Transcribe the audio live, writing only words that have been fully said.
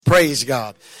Praise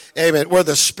God. Amen. Where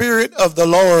the Spirit of the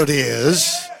Lord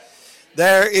is,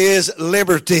 there is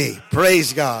liberty.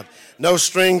 Praise God. No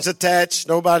strings attached,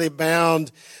 nobody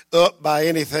bound up by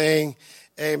anything,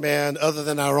 amen, other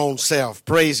than our own self.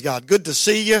 Praise God. Good to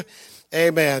see you.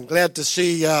 Amen. Glad to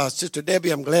see Sister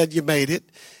Debbie. I'm glad you made it.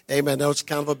 Amen. I know it's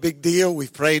kind of a big deal.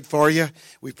 We've prayed for you.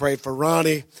 We prayed for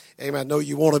Ronnie. Amen. I know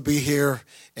you want to be here,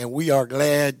 and we are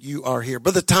glad you are here.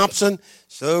 Brother Thompson,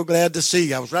 so glad to see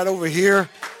you. I was right over here,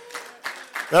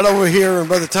 and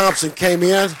Brother Thompson came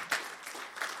in.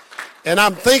 And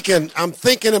I'm thinking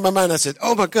in my mind, I said,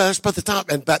 oh my gosh, Brother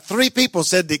Thompson. And about 3 people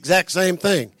said the exact same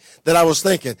thing that I was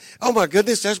thinking. Oh my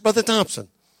goodness, there's Brother Thompson.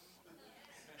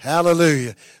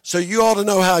 Hallelujah. So you ought to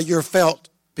know how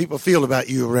people feel about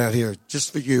you around here,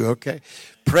 just for you, okay?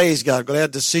 Praise God.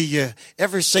 Glad to see you.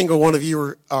 Every single one of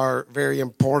you are very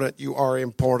important. You are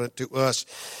important to us.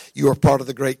 You are part of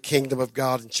the great kingdom of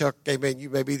God. And Chuck, amen, you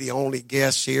may be the only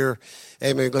guest here.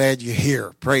 Amen, glad you're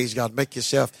here. Praise God. Make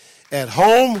yourself at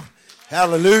home.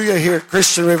 Hallelujah, here at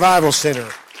Christian Revival Center.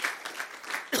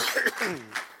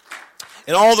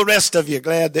 And all the rest of you,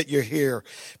 glad that you're here.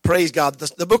 Praise God.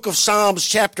 The book of Psalms,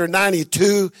 chapter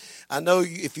 92. I know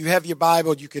if you have your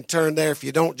Bible, you can turn there. If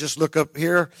you don't, just look up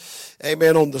here,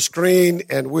 amen, on the screen,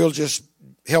 and we'll just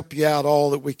help you out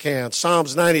all that we can.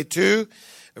 Psalms 92,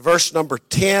 verse number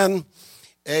 10,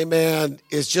 amen,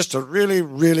 is just a really,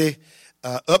 really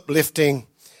uplifting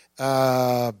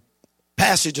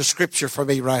passage of Scripture for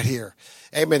me right here.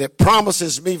 Amen. It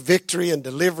promises me victory and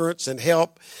deliverance and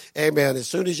help. Amen. As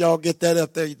soon as y'all get that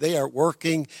up there, they are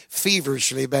working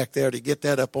feverishly back there to get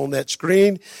that up on that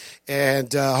screen.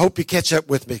 And I hope you catch up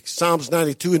with me. Psalms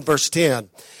 92 and verse 10.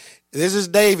 This is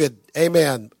David.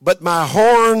 Amen. But my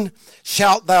horn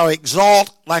shalt thou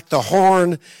exalt like the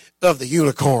horn of the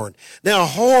unicorn. Now, a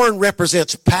horn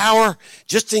represents power.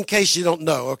 Just in case you don't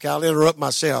know. Okay, I'll interrupt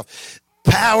myself.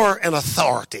 Power and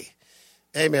authority.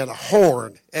 Amen. A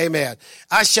horn. Amen.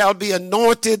 I shall be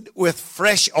anointed with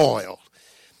fresh oil.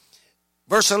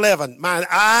 Verse 11. Mine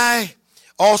eye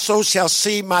also shall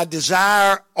see my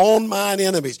desire on mine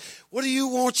enemies. What do you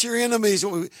want your enemies?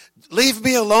 Leave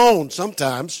me alone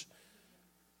sometimes.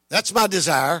 That's my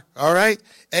desire. All right.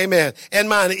 Amen. And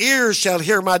mine ears shall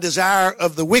hear my desire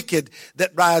of the wicked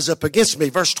that rise up against me.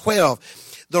 Verse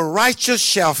 12. The righteous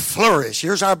shall flourish.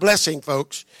 Here's our blessing,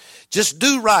 folks. Just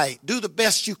do right. Do the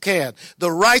best you can.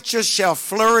 The righteous shall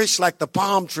flourish like the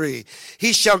palm tree.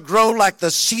 He shall grow like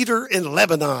the cedar in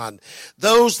Lebanon.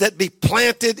 Those that be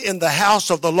planted in the house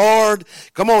of the Lord.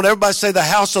 Come on, everybody say the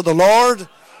house of the Lord.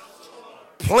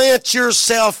 Plant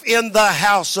yourself in the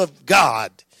house of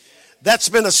God. That's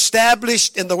been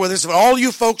established in the world. All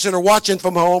you folks that are watching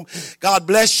from home, God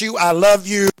bless you. I love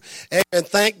you. And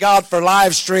thank God for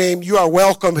live stream. You are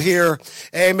welcome here.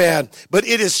 Amen. But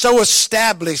it is so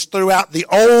established throughout the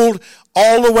old,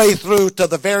 all the way through to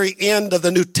the very end of the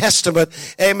New Testament.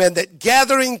 Amen. That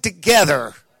gathering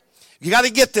together, you got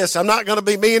to get this. I'm not going to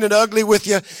be mean and ugly with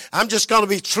you. I'm just going to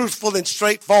be truthful and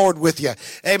straightforward with you.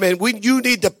 Amen. You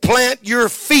need to plant your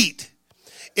feet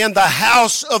in the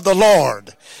house of the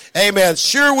Lord. Amen.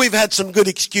 Sure, we've had some good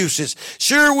excuses.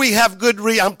 Sure, we have good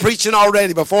I'm preaching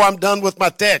already before I'm done with my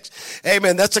text.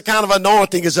 Amen. That's the kind of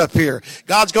anointing is up here.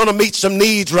 God's going to meet some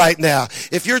needs right now.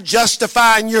 If you're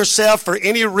justifying yourself for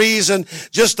any reason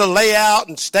just to lay out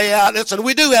and stay out, listen,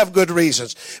 we do have good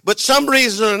reasons, but some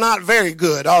reasons are not very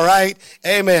good. All right.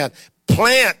 Amen.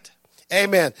 Plant.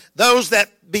 Amen. Those that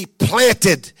be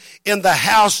planted in the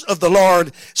house of the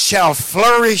Lord shall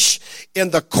flourish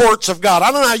in the courts of God.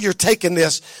 I don't know how you're taking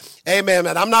this. Amen.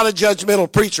 And I'm not a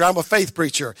judgmental preacher. I'm a faith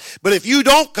preacher. But if you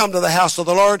don't come to the house of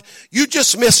the Lord, you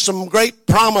just miss some great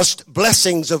promised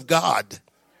blessings of God.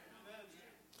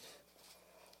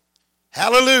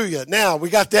 Hallelujah. Now we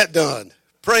got that done.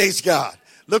 Praise God.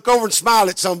 Look over and smile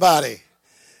at somebody.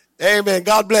 Amen.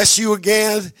 God bless you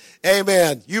again.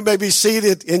 Amen. You may be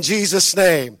seated in Jesus'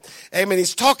 name. Amen.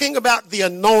 He's talking about the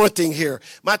anointing here.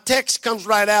 My text comes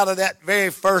right out of that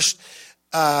very first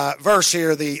verse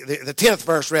here, the 10th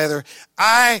verse rather.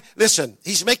 Listen,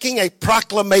 he's making a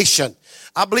proclamation.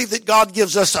 I believe that God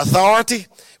gives us authority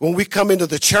when we come into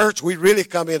the church. We really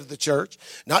come into the church,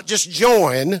 not just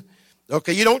join.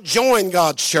 Okay, you don't join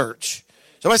God's church.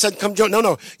 Somebody said, come join.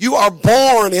 No. You are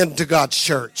born into God's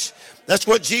church. That's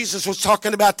what Jesus was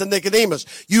talking about to Nicodemus.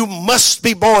 You must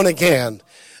be born again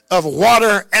of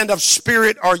water and of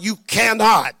spirit, or you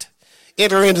cannot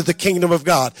enter into the kingdom of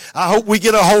God. I hope we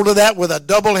get a hold of that with a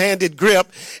double-handed grip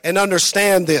and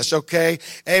understand this, okay?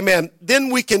 Amen. Then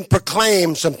we can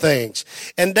proclaim some things.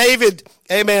 And David,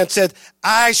 amen, said,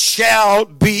 I shall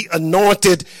be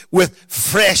anointed with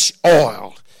fresh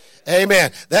oil.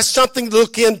 Amen. That's something to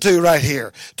look into right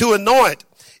here. To anoint,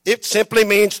 it simply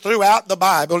means throughout the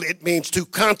Bible, it means to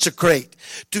consecrate,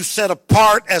 to set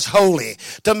apart as holy,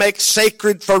 to make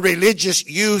sacred for religious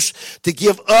use, to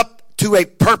give up to a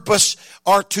purpose,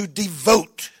 or to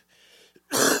devote.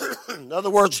 In other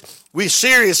words, we're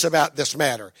serious about this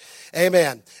matter.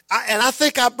 Amen. I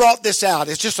think I brought this out.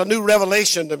 It's just a new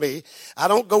revelation to me. I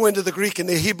don't go into the Greek and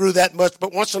the Hebrew that much,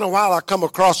 but once in a while I come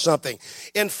across something.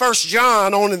 In 1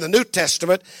 John, on in the New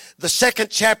Testament, the 2nd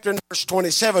chapter, verse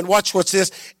 27, watch what's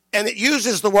this. And it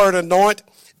uses the word anoint,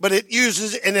 but it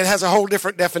has a whole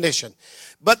different definition.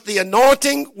 But the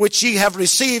anointing which ye have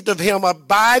received of him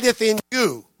abideth in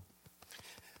you.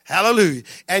 Hallelujah.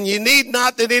 And ye need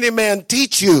not that any man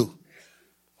teach you.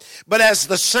 But as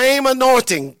the same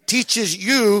anointing teaches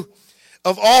you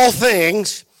of all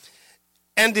things,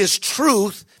 and is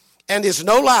truth, and is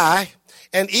no lie,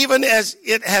 and even as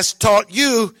it has taught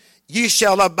you, ye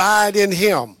shall abide in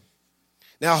him.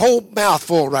 Now, whole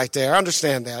mouthful right there. I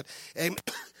understand that.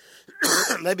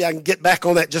 Maybe I can get back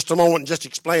on that just a moment and just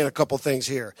explain a couple things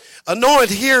here. Anoint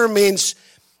here means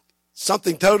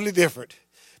something totally different.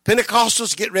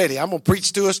 Pentecostals, get ready. I'm going to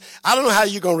preach to us. I don't know how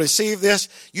you're going to receive this.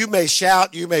 You may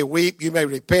shout, you may weep, you may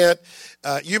repent,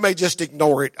 you may just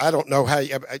ignore it. I don't know how.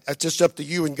 It's just up to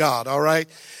you and God, all right?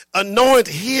 Anoint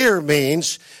here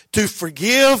means to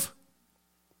forgive,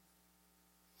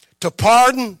 to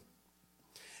pardon,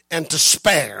 and to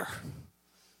spare.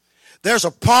 There's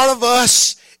a part of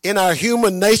us in our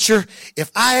human nature, if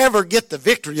I ever get the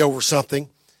victory over something,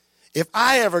 then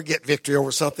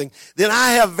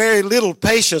I have very little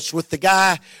patience with the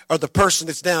guy or the person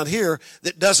that's down here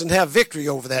that doesn't have victory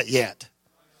over that yet.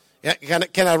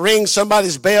 Can I ring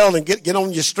somebody's bell and get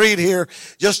on your street here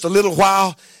just a little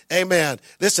while? Amen.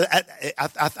 Listen, I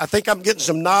think I'm getting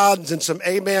some nods and some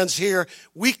amens here.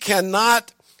 We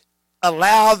cannot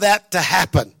allow that to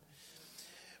happen.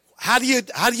 How do you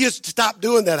stop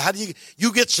doing that? How do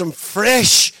you get some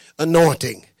fresh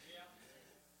anointing?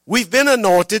 We've been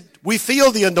anointed. We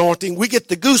feel the anointing. We get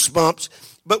the goosebumps,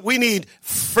 but we need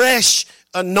fresh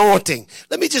anointing.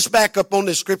 Let me just back up on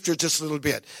this scripture just a little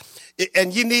bit.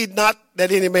 And you need not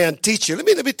that any man teach you. Let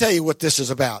me tell you what this is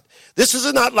about. This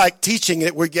is not like teaching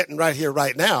that we're getting right here,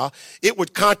 right now. It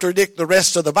would contradict the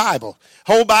rest of the Bible.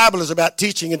 Whole Bible is about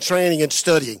teaching and training and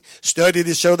studying. Study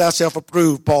to show thyself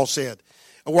approved, Paul said.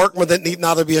 A workman that need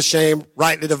not be ashamed,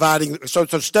 rightly dividing. So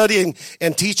studying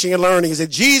and teaching and learning is that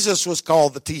Jesus was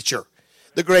called the teacher,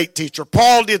 the great teacher.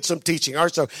 Paul did some teaching. All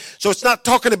right, so it's not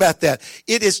talking about that.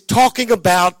 It is talking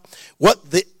about what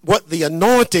the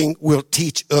anointing will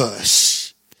teach us.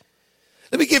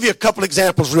 Let me give you a couple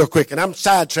examples real quick, and I'm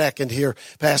sidetracking here,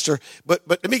 Pastor, but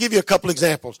let me give you a couple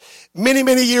examples. Many,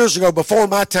 many years ago, before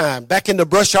my time, back in the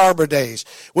Brush Arbor days,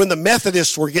 when the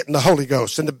Methodists were getting the Holy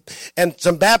Ghost, and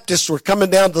some Baptists were coming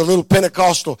down to the little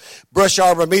Pentecostal Brush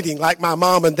Arbor meeting, like my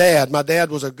mom and dad. My dad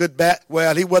was a good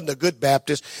well, he wasn't a good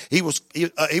Baptist. You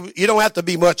don't have to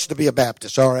be much to be a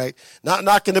Baptist, all right? Not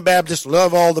knocking the Baptists,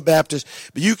 love all the Baptists,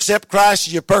 but you accept Christ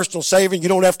as your personal Savior, you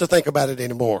don't have to think about it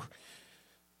anymore.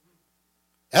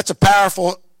 That's a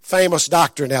powerful, famous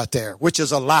doctrine out there, which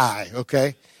is a lie,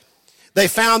 okay? They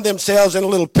found themselves in a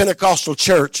little Pentecostal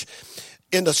church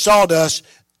in the sawdust,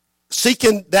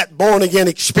 seeking that born-again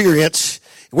experience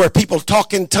where people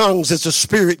talk in tongues as the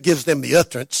Spirit gives them the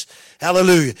utterance.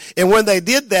 Hallelujah. And when they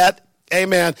did that,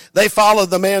 amen, they followed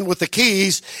the man with the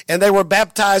keys, and they were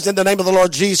baptized in the name of the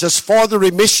Lord Jesus for the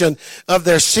remission of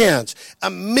their sins.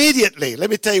 Immediately, let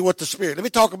me tell you what the Spirit, let me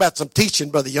talk about some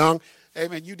teaching, Brother Young.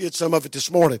 Amen. You did some of it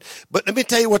this morning. But let me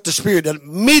tell you what the Spirit did.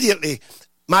 Immediately,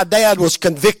 my dad was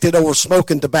convicted over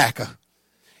smoking tobacco.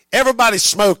 Everybody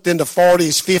smoked in the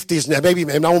 40s, 50s, and maybe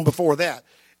on before that.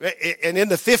 And in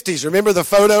the 50s, remember the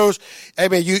photos? I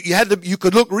mean, you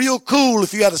could look real cool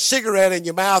if you had a cigarette in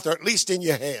your mouth or at least in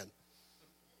your hand.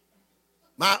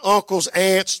 My uncles,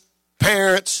 aunts,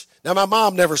 parents. Now, my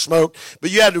mom never smoked, but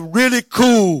you had to really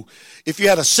cool if you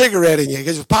had a cigarette in you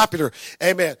because it was popular.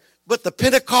 Amen. But the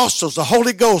Pentecostals, the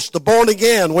Holy Ghost, the born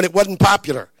again, when it wasn't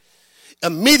popular,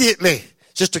 immediately,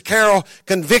 Sister Carol,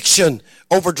 conviction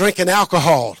over drinking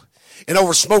alcohol and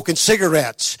over smoking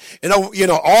cigarettes and over,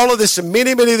 all of this and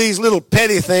many, many of these little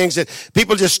petty things that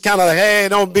people just kind of like, hey,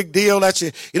 no big deal. That's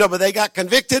it. But they got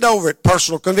convicted over it,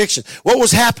 personal conviction. What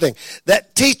was happening?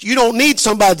 You don't need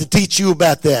somebody to teach you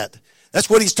about that. That's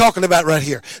what he's talking about right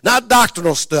here. Not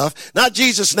doctrinal stuff, not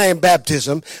Jesus' name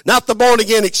baptism, not the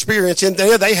born-again experience in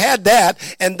there. They had that,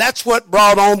 and that's what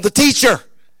brought on the teacher,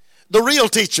 the real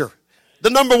teacher, the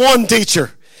number one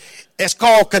teacher. It's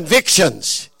called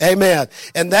convictions. Amen.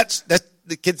 And the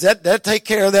kids, that take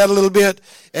care of that a little bit.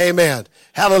 Amen.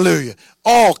 Hallelujah.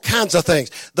 All kinds of things.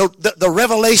 The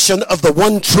revelation of the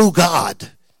one true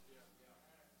God.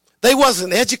 They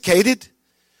wasn't educated.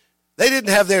 They didn't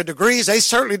have their degrees. They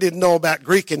certainly didn't know about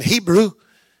Greek and Hebrew.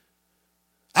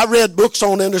 I read books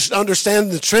on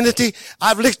understanding the Trinity.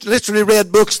 I've literally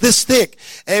read books this thick,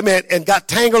 amen, and got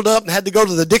tangled up and had to go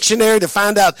to the dictionary to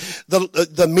find out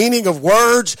the meaning of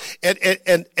words. And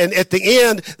at the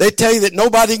end, they tell you that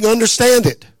nobody can understand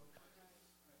it.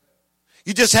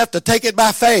 You just have to take it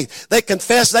by faith. They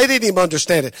confess they didn't even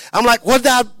understand it. I'm like, what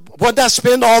did I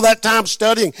spend all that time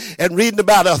studying and reading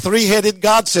about a three-headed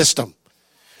God system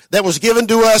that was given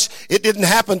to us? It didn't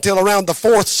happen till around the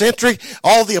 4th century.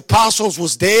 All the apostles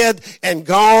was dead and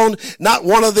gone. Not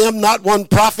one of them, not one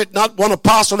prophet, not one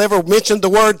apostle ever mentioned the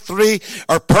word three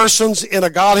or persons in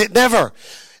a Godhead. Never.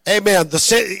 Amen.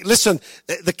 Listen,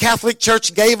 the Catholic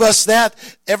Church gave us that.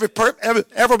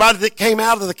 Everybody that came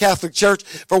out of the Catholic Church,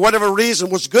 for whatever reason,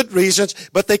 was good reasons,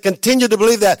 but they continue to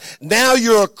believe that. Now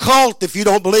you're a cult if you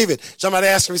don't believe it. Somebody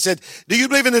asked me, said, do you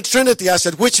believe in the Trinity? I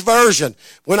said, which version?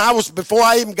 Before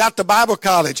I even got to Bible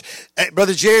college,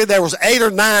 Brother Jerry, there was 8 or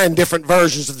 9 different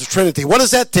versions of the Trinity. What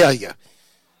does that tell you?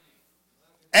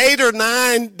 8 or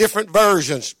 9 different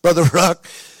versions, Brother Ruck.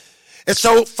 And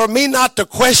so for me not to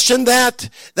question that,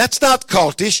 that's not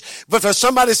cultish. But if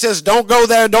somebody says, don't go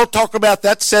there, don't talk about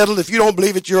that, settled. If you don't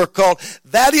believe it, you're a cult.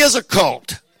 That is a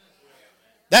cult.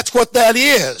 That's what that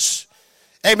is.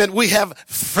 Amen. We have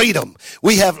freedom.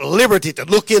 We have liberty to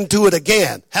look into it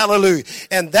again. Hallelujah.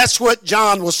 And that's what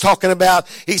John was talking about.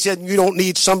 He said, you don't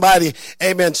need somebody,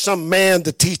 amen, some man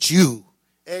to teach you.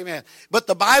 Amen. But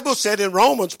the Bible said in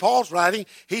Romans, Paul's writing,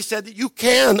 he said that you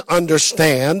can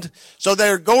understand. So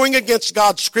they're going against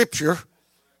God's scripture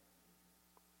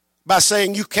by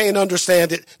saying you can't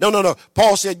understand it. No.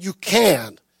 Paul said you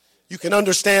can. You can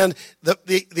understand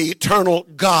the eternal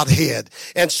Godhead.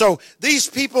 And so these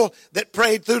people that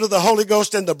prayed through to the Holy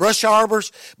Ghost in the brush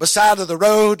arbors beside of the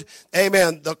road,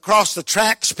 amen, across the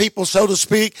tracks people, so to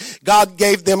speak, God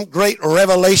gave them great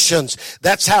revelations.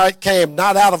 That's how it came,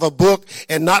 not out of a book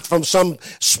and not from some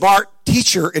smart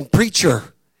teacher and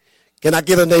preacher. Can I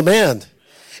get an amen?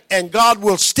 And God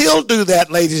will still do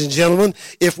that, ladies and gentlemen,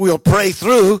 if we'll pray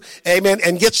through, amen,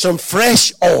 and get some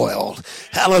fresh oil.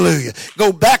 Hallelujah.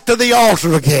 Go back to the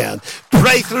altar again.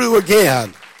 Pray through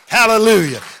again.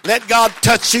 Hallelujah. Let God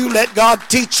touch you. Let God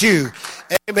teach you.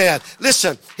 Amen.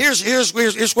 Listen, here's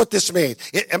what this means.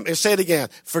 Say it again.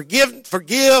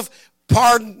 Forgive,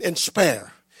 pardon, and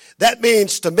spare. That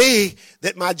means to me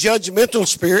that my judgmental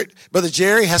spirit, Brother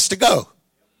Jerry, has to go.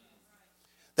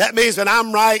 That means that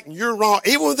I'm right and you're wrong.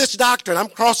 Even with this doctrine, I'm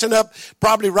crossing up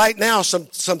probably right now some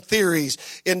theories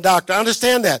in doctrine. I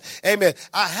understand that. Amen.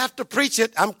 I have to preach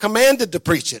it. I'm commanded to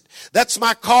preach it. That's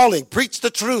my calling. Preach the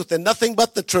truth and nothing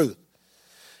but the truth.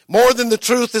 More than the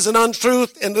truth is an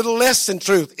untruth, and little less than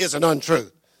truth is an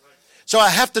untruth. So I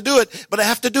have to do it, but I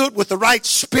have to do it with the right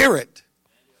spirit.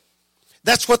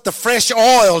 That's what the fresh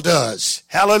oil does.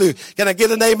 Hallelujah. Can I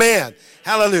get an amen?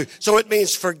 Hallelujah. So it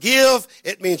means forgive,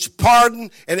 it means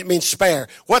pardon, and it means spare.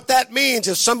 What that means,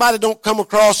 if somebody don't come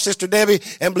across Sister Debbie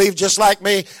and believe just like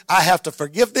me, I have to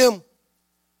forgive them,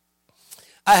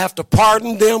 I have to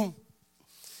pardon them,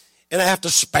 and I have to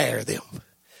spare them.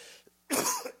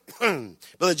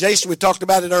 Brother Jason, we talked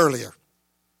about it earlier.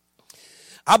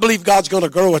 I believe God's going to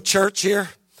grow a church here.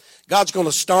 God's going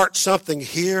to start something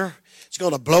here. It's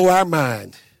going to blow our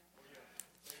mind.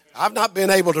 I've not been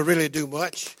able to really do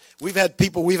much. We've had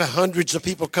hundreds of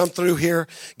people come through here,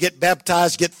 get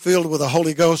baptized, get filled with the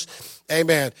Holy Ghost.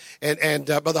 Amen. And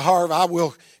Brother Harv, I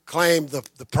will claim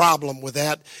the problem with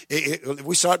that. If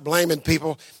we start blaming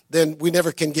people, then we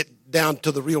never can get down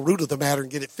to the real root of the matter and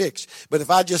get it fixed. But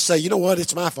if I just say, you know what,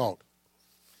 it's my fault.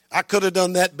 I could have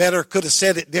done that better, could have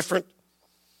said it different.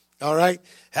 All right?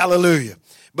 Hallelujah.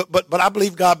 But I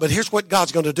believe God, but here's what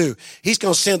God's going to do. He's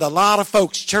going to send a lot of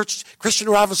folks, church, Christian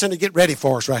Revival Center, get ready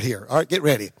for us right here. All right, get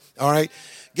ready. All right,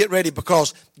 get ready,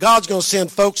 because God's going to send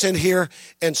folks in here,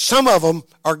 and some of them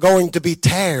are going to be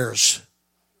tares.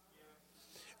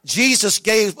 Jesus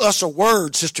gave us a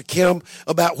word, Sister Kim,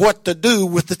 about what to do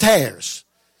with the tares.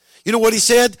 You know what he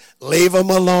said? Leave them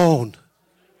alone.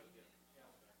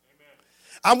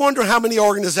 I wonder how many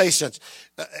organizations,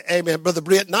 amen, Brother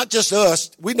Britt, not just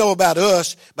us, we know about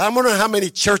us, but I'm wondering how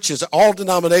many churches, all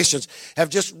denominations, have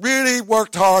just really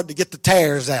worked hard to get the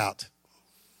tares out.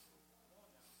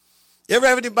 You ever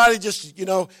have anybody just,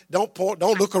 don't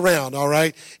look around, all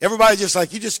right? Everybody just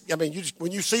like,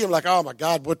 when you see them like, oh my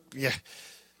God, what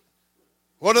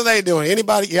are they doing?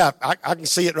 Anybody? Yeah, I can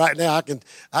see it right now.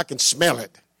 I can smell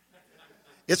it.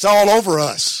 It's all over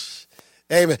us.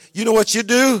 Amen. You know what you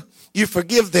do? You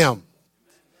forgive them.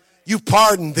 You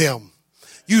pardon them.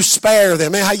 You spare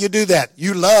them. And how you do that?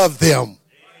 You love them.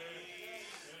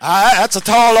 That's a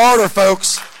tall order,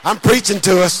 folks. I'm preaching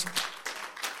to us.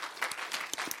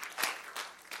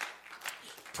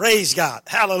 Praise God.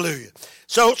 Hallelujah.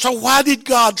 So why did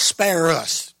God spare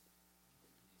us?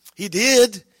 He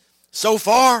did so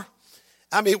far.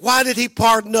 I mean, why did he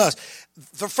pardon us?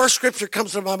 The first scripture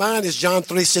comes to my mind is John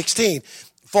 3:16.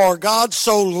 For God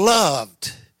so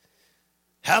loved,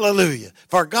 hallelujah,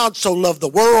 for God so loved the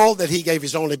world that he gave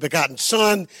his only begotten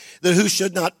Son, that who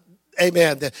should not,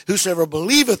 amen, that whosoever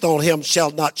believeth on him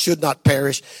should not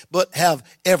perish, but have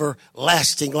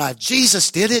everlasting life.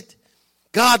 Jesus did it.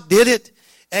 God did it.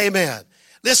 Amen.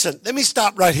 Listen, let me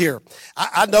stop right here.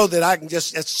 I know that I can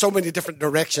just, it's so many different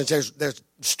directions. There's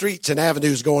streets and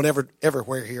avenues going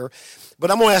everywhere here.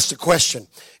 But I'm going to ask the question,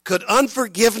 could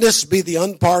unforgiveness be the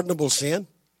unpardonable sin?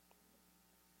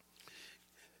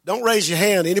 Don't raise your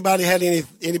hand. Anybody had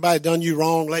anybody done you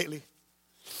wrong lately?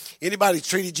 Anybody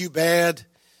treated you bad?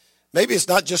 Maybe it's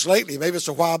not just lately. Maybe it's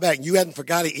a while back and you hadn't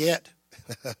forgot it yet.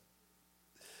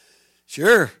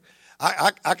 Sure.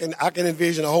 I can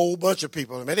envision a whole bunch of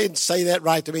people. I mean, they didn't say that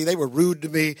right to me. They were rude to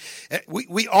me.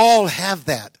 We all have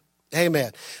that.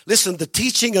 Amen. Listen, the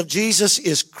teaching of Jesus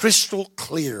is crystal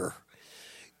clear.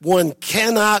 One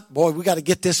cannot, boy, we got to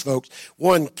get this, folks.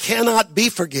 One cannot be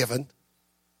forgiven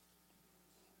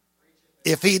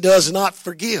if he does not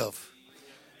forgive.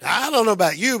 Now, I don't know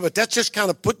about you, but that just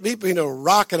kind of put me in a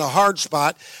rock and a hard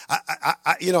spot.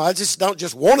 I just don't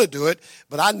just want to do it,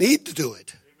 but I need to do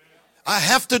it. I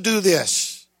have to do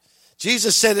this.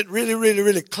 Jesus said it really, really,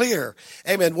 really clear.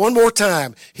 Amen. One more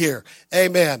time here.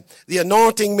 Amen. The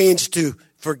anointing means to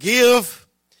forgive,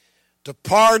 to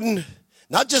pardon,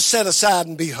 not just set aside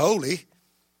and be holy.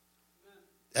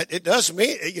 It does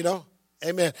mean,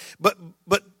 amen. But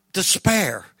to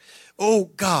spare. Oh,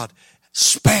 God,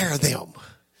 spare them.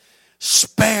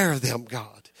 Spare them,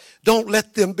 God. Don't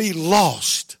let them be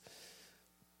lost.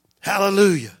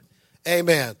 Hallelujah.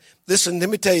 Amen. Listen, let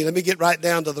me tell you, let me get right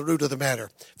down to the root of the matter.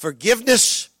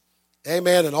 Forgiveness,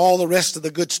 amen, and all the rest of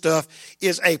the good stuff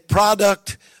is a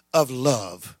product of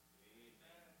love.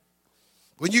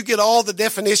 When you get all the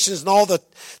definitions and all the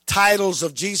titles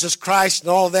of Jesus Christ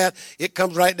and all that, it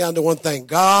comes right down to one thing.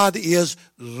 God is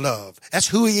love. That's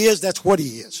who he is. That's what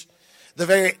he is. The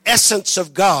very essence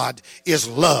of God is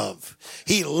love.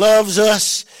 He loves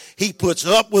us. He puts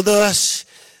up with us.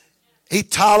 He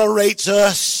tolerates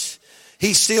us.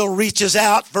 He still reaches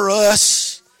out for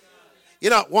us.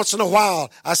 Once in a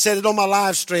while, I said it on my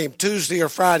live stream, Tuesday or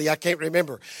Friday, I can't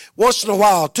remember. Once in a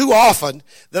while, too often,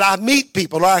 that I meet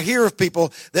people or I hear of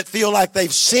people that feel like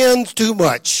they've sinned too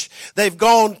much. They've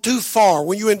gone too far.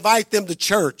 When you invite them to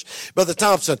church, Brother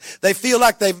Thompson, they feel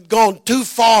like they've gone too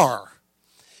far.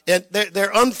 And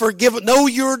they're unforgiving. No,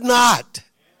 you're not.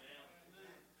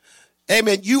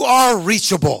 Amen. You are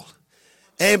reachable.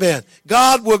 Amen.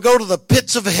 God will go to the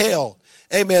pits of hell.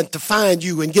 Amen. To find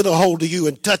you and get a hold of you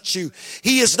and touch you.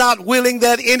 He is not willing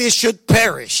that any should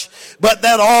perish, but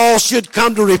that all should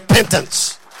come to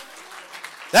repentance.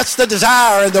 That's the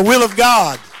desire and the will of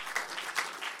God.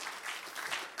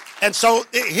 And so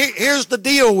here's the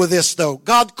deal with this, though.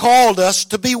 God called us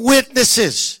to be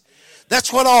witnesses.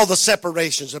 That's what all the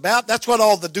separation's about. That's what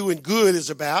all the doing good is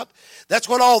about. That's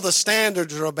what all the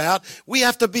standards are about. We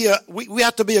have to be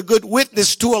a good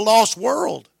witness to a lost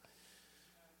world.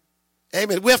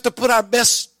 Amen. We have to put our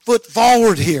best foot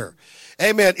forward here.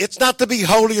 Amen. It's not to be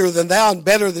holier than thou and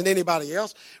better than anybody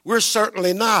else. We're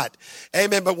certainly not.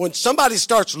 Amen. But when somebody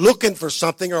starts looking for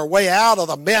something or a way out of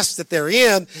the mess that they're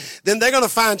in, then they're going to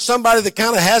find somebody that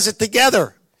kind of has it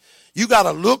together. You got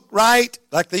to look right.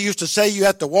 Like they used to say, you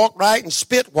have to walk right and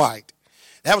spit white.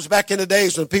 That was back in the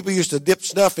days when people used to dip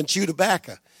snuff and chew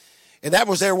tobacco. And that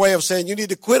was their way of saying you need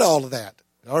to quit all of that.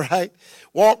 All right?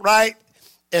 Walk right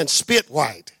and spit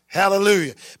white.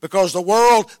 Hallelujah. Because the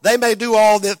world, they may do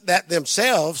all that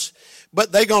themselves,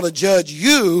 but they're going to judge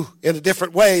you in a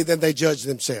different way than they judge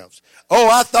themselves. Oh,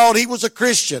 I thought he was a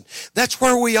Christian. That's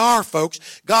where we are,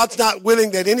 folks. God's not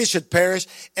willing that any should perish,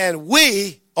 and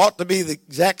we ought to be the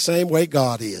exact same way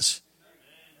God is.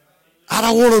 I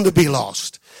don't want them to be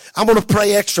lost. I'm going to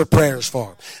pray extra prayers for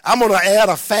them. I'm going to add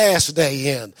a fast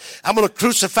day in. I'm going to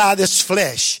crucify this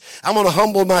flesh. I'm going to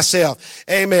humble myself.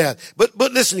 Amen. But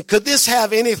listen, could this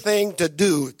have anything to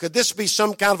do? Could this be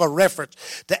some kind of a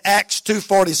reference to Acts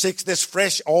 2:46, this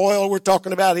fresh oil we're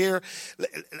talking about here?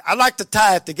 I like to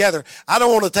tie it together. I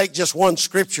don't want to take just one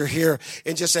scripture here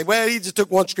and just say, well, he just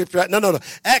took one scripture out. No.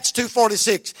 Acts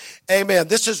 2:46. Amen.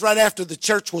 This is right after the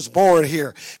church was born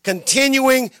here.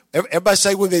 Continuing, everybody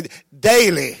say with me,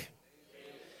 daily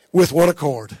with one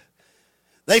accord.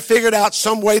 They figured out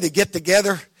some way to get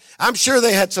together. I'm sure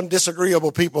they had some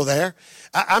disagreeable people there.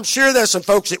 I'm sure there's some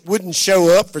folks that wouldn't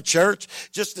show up for church,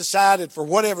 just decided for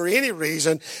whatever, any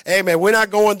reason, amen, we're not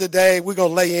going today, we're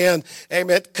going to lay in,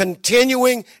 amen,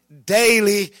 continuing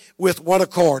daily with one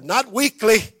accord. Not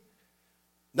weekly,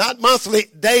 not monthly,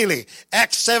 daily.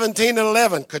 Acts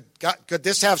 17:11. Could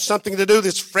this have something to do,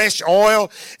 this fresh oil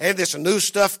and this new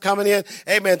stuff coming in?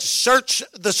 Amen. Search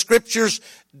the scriptures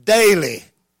daily.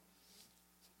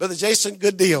 Brother Jason,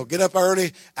 good deal. Get up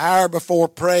early, hour before,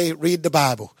 pray, read the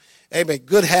Bible. Amen.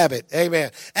 Good habit. Amen.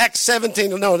 Acts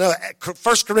 17,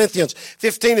 1 Corinthians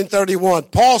 15:31.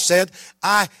 Paul said,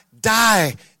 I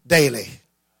die daily.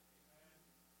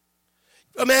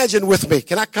 Imagine with me.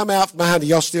 Can I come out from behind you?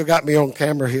 Y'all still got me on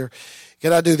camera here.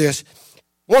 Can I do this?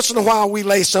 Once in a while, we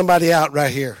lay somebody out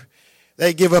right here.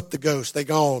 They give up the ghost. They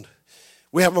gone.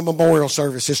 We have a memorial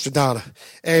service, Sister Donna.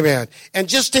 Amen. And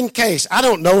just in case, I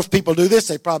don't know if people do this.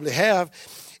 They probably have.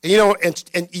 And,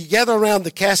 and you gather around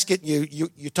the casket.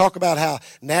 You talk about how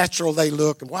natural they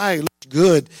look and why he looks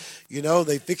good.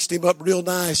 They fixed him up real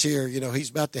nice here. He's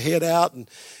about to head out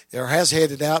or has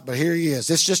headed out, but here he is.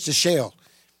 It's just a shell.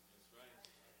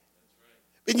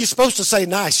 And you're supposed to say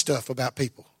nice stuff about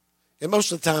people. And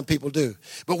most of the time people do.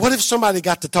 But what if somebody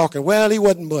got to talking? Well, he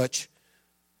wasn't much.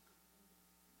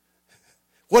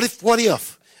 What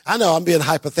if? I know I'm being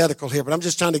hypothetical here, but I'm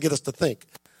just trying to get us to think.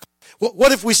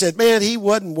 What if we said, man, he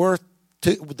wasn't worth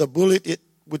the bullet it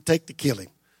would take to kill him.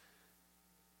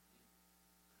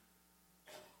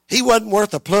 He wasn't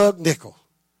worth a plug nickel.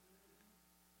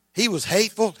 He was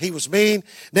hateful. He was mean.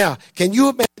 Now, can you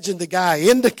imagine the guy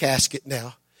in the casket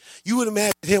now? You would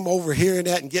imagine him overhearing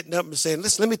that and getting up and saying,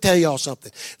 listen, let me tell y'all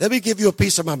something. Let me give you a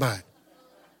piece of my mind.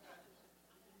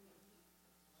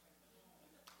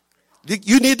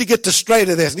 You need to get the straight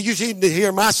of this. You need to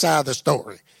hear my side of the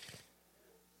story.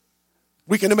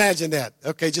 We can imagine that.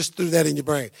 Okay, just threw that in your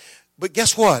brain. But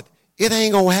guess what? It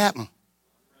ain't going to happen.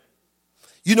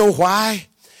 You know why?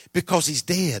 Because he's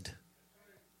dead.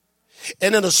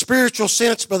 And in a spiritual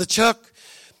sense, Brother Chuck,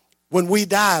 when we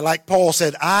die, like Paul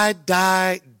said, I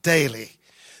die daily.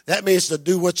 That means to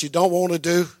do what you don't want to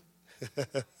do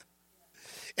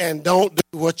and don't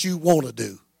do what you want to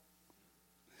do.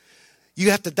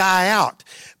 You have to die out.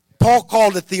 Paul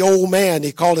called it the old man.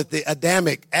 He called it the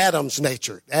Adamic, Adam's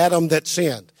nature, Adam that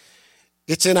sinned.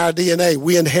 It's in our DNA.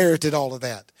 We inherited all of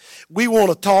that. We want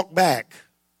to talk back.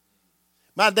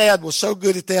 My dad was so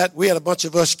good at that. We had a bunch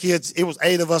of us kids. It was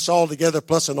 8 of us all together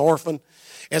plus an orphan.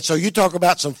 And so you talk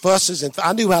about some fusses. And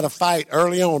I knew how to fight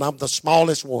early on. I'm the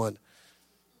smallest one.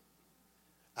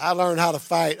 I learned how to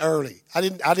fight early. I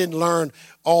didn't learn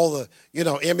all the,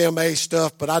 MMA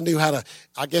stuff, but I knew how to,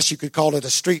 I guess you could call it a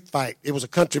street fight. It was a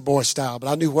country boy style, but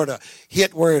I knew where to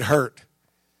hit where it hurt.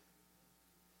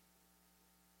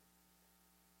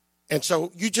 And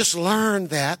so you just learn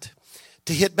that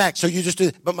to hit back. So you just do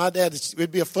it. But my dad, it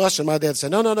would be a fuss, and my dad said,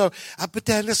 no. But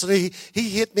Dad, listen, he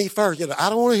hit me first. I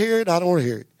don't want to hear it. I don't want to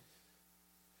hear it.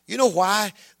 You know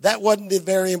why? That wasn't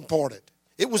very important.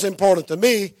 It was important to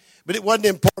me, but it wasn't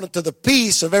important to the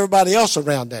peace of everybody else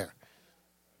around there.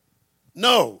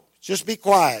 No, just be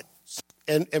quiet.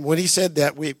 And when he said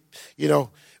that, we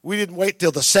didn't wait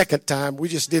till the second time. We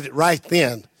just did it right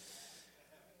then.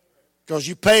 Because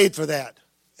you paid for that.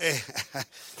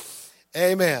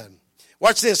 Amen.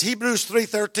 Watch this. Hebrews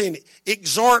 3:13.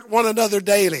 Exhort one another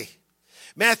daily.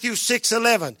 Matthew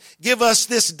 6:11. Give us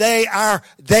this day our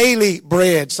daily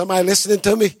bread. Somebody listening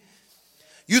to me?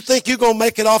 You think you're going to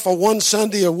make it off of one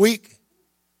Sunday a week?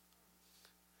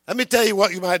 Let me tell you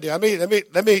what you might do.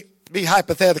 Let me be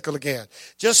hypothetical again.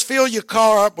 Just fill your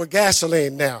car up with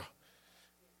gasoline now.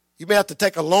 You may have to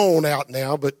take a loan out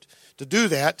now, but to do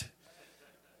that,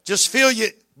 just fill you.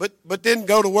 But then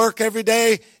go to work every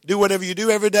day, do whatever you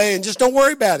do every day, and just don't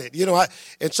worry about it.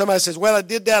 And somebody says, well, I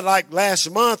did that like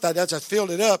last month. I just filled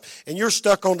it up, and you're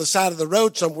stuck on the side of the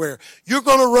road somewhere. You're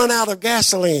going to run out of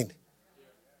gasoline.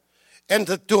 And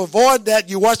to avoid that,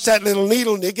 you watch that little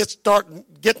needle, and it start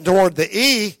getting toward the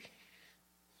E.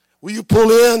 Will you pull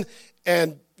in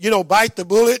and, bite the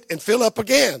bullet and fill up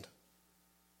again?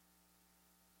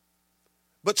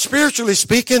 But spiritually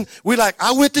speaking, we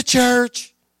I went to church.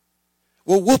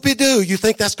 Well, whoopee-doo, you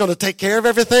think that's going to take care of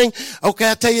everything? Okay,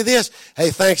 I'll tell you this. Hey,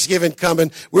 Thanksgiving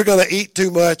coming. We're going to eat too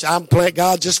much. I'm praying,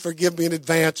 God, just forgive me in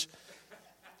advance.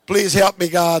 Please help me,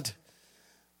 God.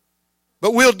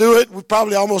 But we'll do it. We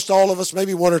probably almost all of us,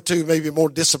 maybe one or two, maybe more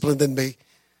disciplined than me,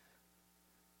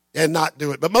 and not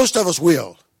do it. But most of us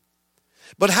will.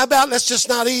 But how about let's just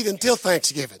not eat until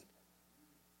Thanksgiving?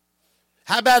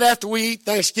 How about after we eat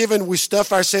Thanksgiving, we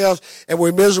stuff ourselves and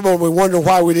we're miserable and we wonder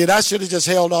why we did? I should have just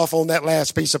held off on that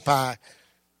last piece of pie.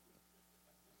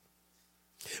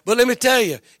 But let me tell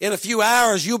you, in a few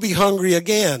hours, you'll be hungry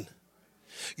again.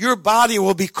 Your body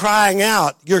will be crying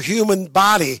out. Your human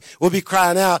body will be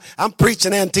crying out. I'm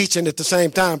preaching and teaching at the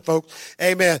same time, folks.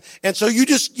 Amen. And so you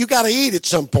got to eat at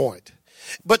some point.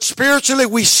 But spiritually,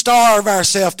 we starve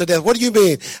ourselves to death. What do you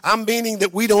mean? I'm meaning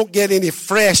that we don't get any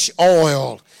fresh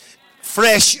oil,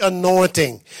 fresh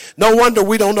anointing. No wonder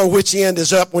we don't know which end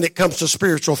is up when it comes to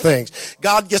spiritual things.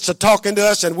 God gets to talking to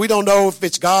us and we don't know if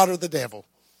it's God or the devil.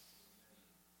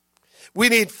 We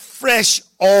need fresh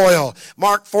oil.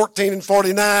 Mark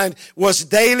 14:49 was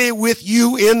daily with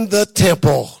you in the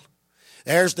temple.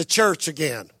 There's the church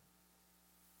again.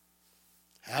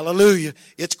 Hallelujah.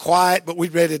 It's quiet, but we're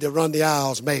ready to run the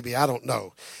aisles, maybe. I don't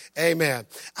know. Amen.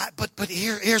 But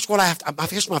here's what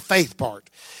here's my faith part.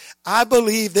 I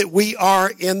believe that we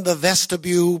are in the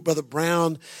vestibule, Brother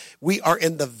Brown. We are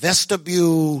in the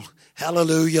vestibule,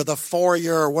 hallelujah, the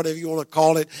foyer, or whatever you want to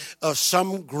call it, of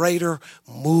some greater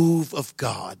move of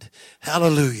God.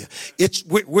 Hallelujah.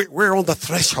 We're on the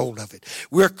threshold of it.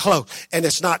 We're close. And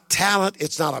it's not talent.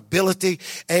 It's not ability.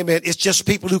 Amen. It's just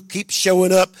people who keep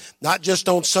showing up, not just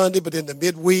on Sunday, but in the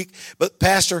midweek. But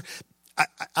Pastor,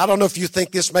 I don't know if you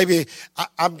think this, maybe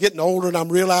I'm getting older and I'm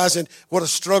realizing what a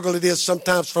struggle it is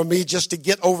sometimes for me just to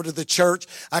get over to the church.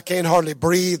 I can't hardly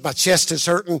breathe. My chest is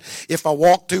hurting if I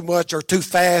walk too much or too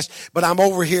fast. But I'm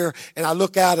over here and I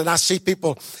look out and I see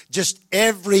people just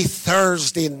every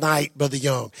Thursday night, Brother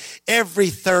Young. Every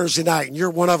Thursday night. And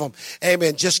you're one of them.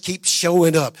 Amen. Just keep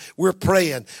showing up. We're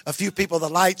praying. A few people, the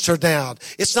lights are down.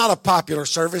 It's not a popular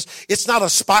service. It's not a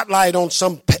spotlight on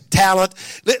some talent.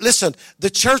 Listen, the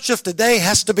church of today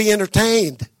has to be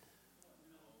entertained.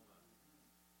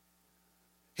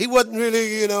 He wasn't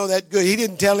really, that good. He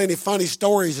didn't tell any funny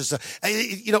stories and stuff.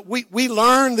 We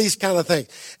learn these kind of things.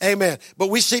 Amen. But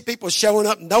we see people showing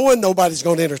up knowing nobody's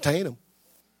going to entertain them.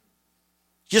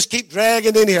 Just keep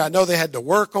dragging in here. I know they had to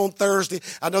work on Thursday.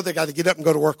 I know they got to get up and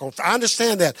go to work on Friday. I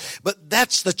understand that. But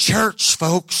that's the church,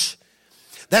 folks.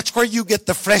 That's where you get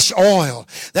the fresh oil.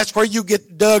 That's where you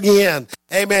get dug in.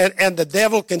 Amen. And the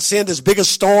devil can send as big a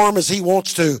storm as he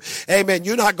wants to. Amen.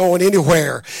 You're not going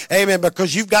anywhere. Amen.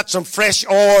 Because you've got some fresh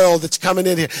oil that's coming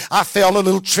in here. I felt a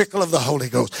little trickle of the Holy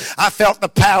Ghost. I felt the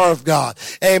power of God.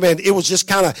 Amen. It was just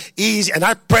kind of easy. And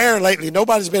our prayer lately,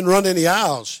 nobody's been running the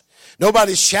aisles.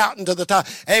 Nobody's shouting to the top.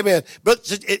 Amen. But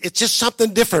it's just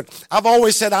something different. I've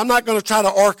always said I'm not going to try to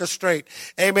orchestrate,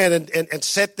 amen, and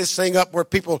set this thing up where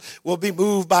people will be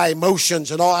moved by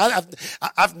emotions and all.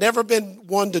 I've never been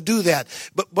one to do that.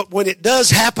 But when it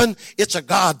does happen, it's a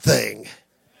God thing.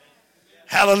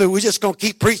 Hallelujah. We're just going to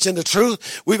keep preaching the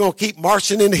truth. We're going to keep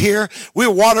marching in here.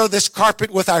 We'll water this carpet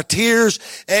with our tears.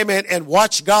 Amen. And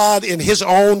watch God in his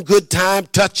own good time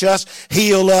touch us,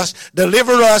 heal us,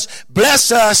 deliver us,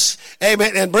 bless us.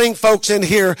 Amen. And bring folks in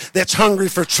here that's hungry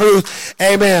for truth.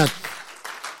 Amen.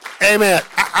 Amen.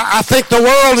 I think the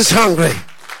world is hungry.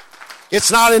 It's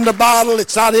not in the bottle.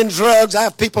 It's not in drugs. I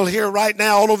have people here right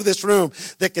now all over this room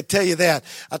that could tell you that.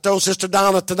 I told Sister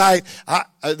Donna tonight,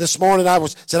 this morning,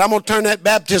 said, I'm going to turn that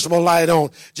baptismal light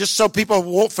on just so people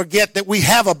won't forget that we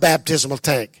have a baptismal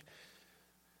tank.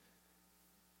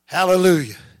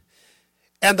 Hallelujah.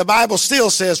 And the Bible still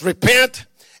says, repent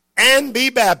and be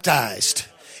baptized.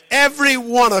 Every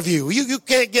one of you. You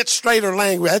can't get straighter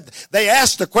language. They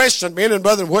asked the question, men and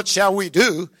brethren, what shall we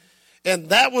do? And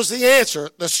that was the answer,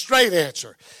 the straight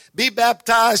answer. Be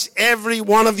baptized, every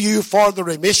one of you, for the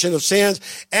remission of sins,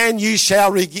 and you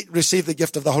shall receive the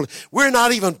gift of the Holy. We're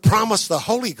not even promised the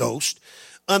Holy Ghost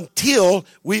until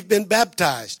we've been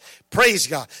baptized. Praise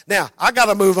God. Now, I got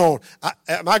to move on.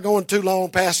 Am I going too long,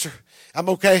 Pastor? I'm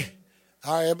okay?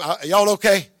 All right, are y'all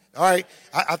okay? All right.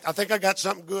 I think I got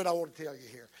something good I want to tell you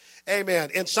here.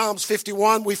 Amen. In Psalms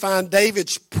 51, we find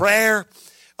David's prayer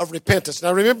of repentance.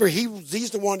 Now remember, he's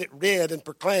the one that read and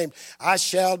proclaimed, I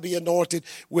shall be anointed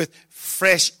with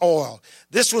fresh oil.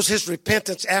 This was his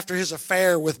repentance after his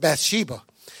affair with Bathsheba.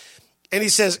 And he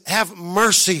says, have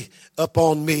mercy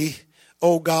upon me,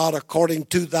 O God, according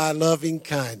to thy loving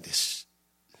kindness.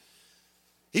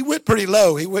 He went pretty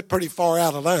low. He went pretty far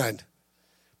out of line.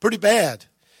 Pretty bad.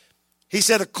 He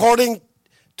said, according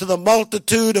to the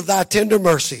multitude of thy tender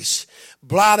mercies,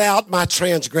 blot out my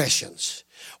transgressions.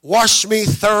 Wash me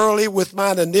thoroughly with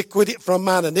from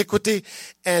mine iniquity,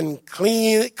 and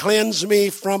cleanse me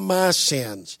from my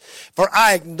sins. For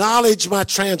I acknowledge my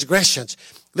transgressions.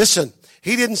 Listen,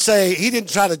 he didn't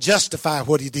try to justify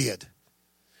what he did.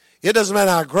 It doesn't matter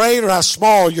how great or how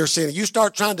small your sin is. You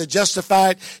start trying to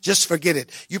justify it, just forget it.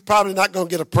 You're probably not going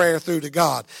to get a prayer through to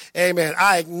God. Amen.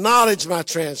 I acknowledge my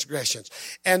transgressions,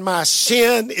 and my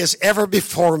sin is ever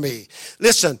before me.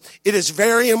 Listen, it is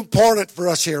very important for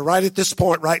us here, right at this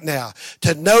point right now,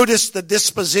 to notice the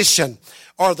disposition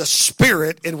or the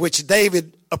spirit in which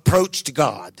David approached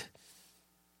God.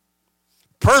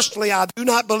 Personally, I do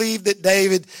not believe that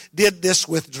David did this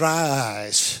with dry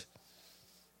eyes.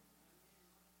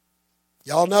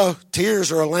 Y'all know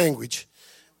tears are a language.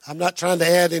 I'm not trying to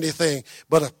add anything,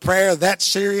 but a prayer that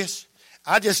serious,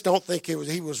 I just don't think he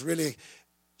was really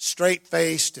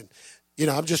straight-faced and,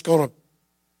 I'm just going to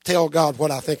tell God what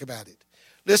I think about it.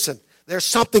 Listen, there's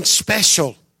something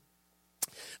special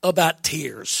about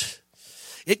tears.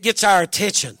 It gets our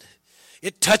attention.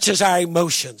 It touches our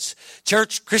emotions.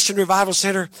 Church, Christian Revival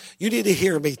Center, you need to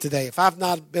hear me today. If I've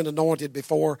not been anointed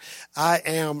before, I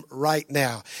am right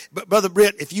now. But Brother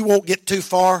Britt, if you won't get too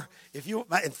far,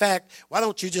 in fact, why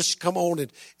don't you just come on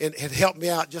and help me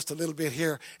out just a little bit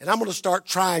here? And I'm going to start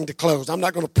trying to close. I'm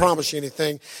not going to promise you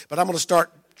anything, but I'm going to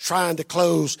start trying to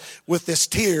close with this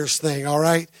tears thing, all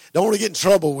right? Don't want to get in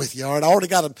trouble with you, all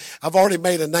right? I've already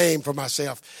made a name for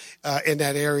myself in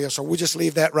that area, so we'll just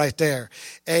leave that right there.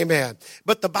 Amen.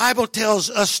 But the Bible tells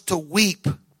us to weep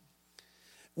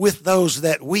with those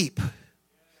that weep.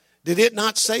 Did it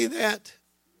not say that?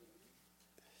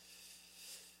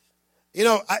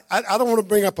 I don't want to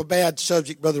bring up a bad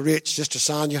subject, Brother Rich, Sister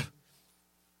Sonia,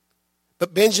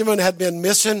 but Benjamin had been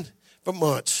missing for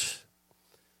months.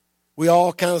 We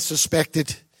all kind of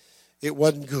suspected it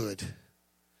wasn't good.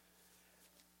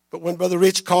 But when Brother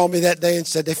Rich called me that day and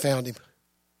said they found him,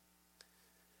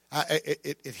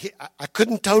 I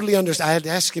couldn't totally understand. I had to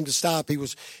ask him to stop. He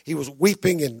was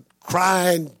weeping and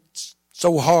crying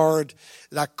so hard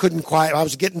that I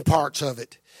was getting parts of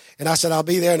it. And I said, I'll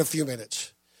be there in a few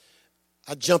minutes.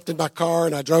 I jumped in my car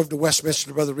and I drove to Westminster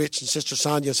to Brother Rich and Sister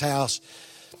Sonia's house.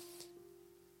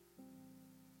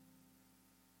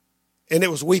 And it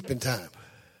was weeping time.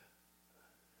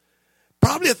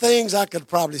 Probably the things I could have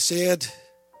probably said.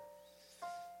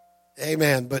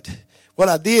 Amen. But what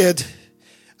I did,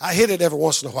 I hit it every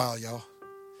once in a while, y'all.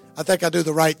 I think I do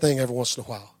the right thing every once in a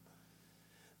while.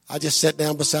 I just sat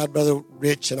down beside Brother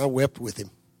Rich and I wept with him.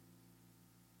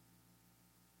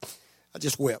 I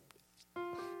just wept.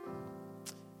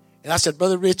 And I said,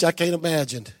 Brother Rich, I can't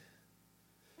imagine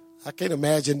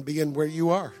being where you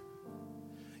are.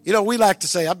 We like to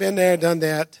say, I've been there and done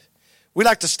that. We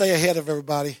like to stay ahead of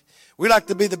everybody. We like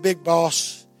to be the big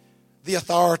boss, the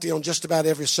authority on just about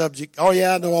every subject. Oh,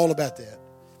 yeah, I know all about that.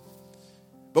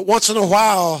 But once in a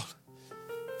while,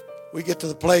 we get to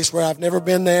the place where I've never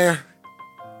been there.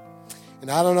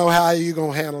 And I don't know how you're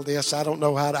going to handle this. I don't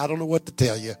know what to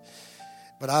tell you.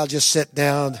 But I'll just sit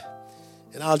down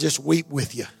and I'll just weep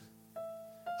with you.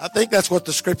 I think that's what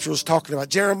the scripture was talking about.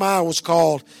 Jeremiah was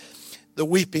called the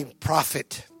weeping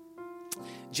prophet.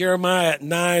 Jeremiah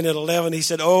 9:11, he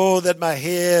said, oh, that my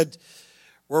head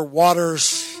were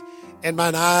waters and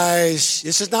mine eyes.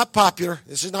 This is not popular.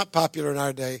 This is not popular in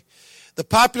our day. The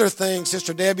popular thing,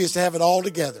 Sister Debbie, is to have it all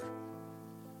together.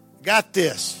 Got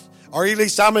this. Or at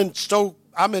least I'm in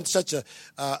such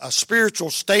a spiritual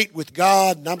state with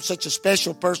God, and I'm such a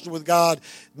special person with God.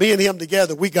 Me and him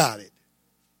together, we got it.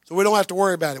 So we don't have to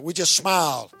worry about it. We just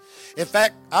smile. In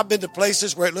fact, I've been to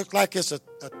places where it looks like it's a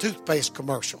toothpaste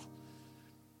commercial.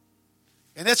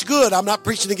 And that's good. I'm not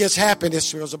preaching against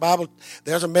happiness because the Bible,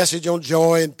 there's a message on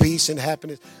joy and peace and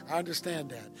happiness. I understand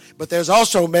that. But there's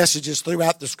also messages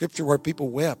throughout the scripture where people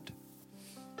wept.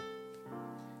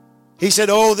 He said,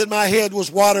 oh, that my head was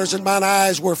waters and mine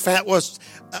eyes was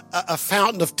a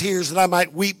fountain of tears, that I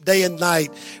might weep day and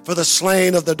night for the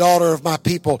slain of the daughter of my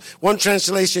people. One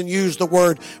translation used the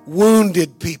word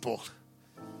wounded people.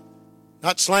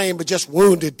 Not slain, but just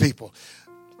wounded people.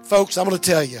 Folks, I'm going to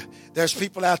tell you, there's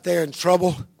people out there in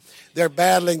trouble. They're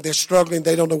battling, they're struggling,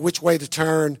 they don't know which way to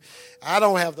turn. I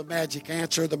don't have the magic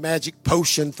answer, the magic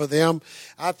potion for them.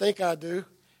 I think I do.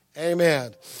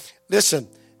 Amen. Listen,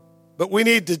 but we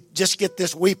need to just get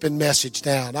this weeping message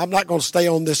down. I'm not going to stay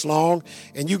on this long,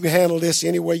 and you can handle this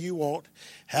any way you want.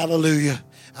 Hallelujah.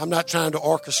 I'm not trying to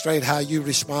orchestrate how you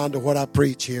respond to what I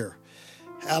preach here.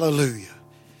 Hallelujah.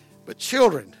 But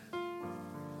children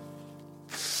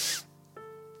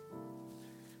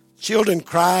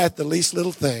cry at the least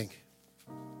little thing.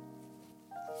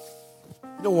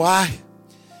 You know why?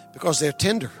 Because they're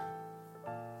tender.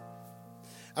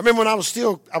 I remember when I was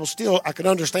still, I could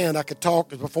understand, I could talk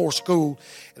before school,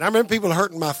 and I remember people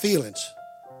hurting my feelings.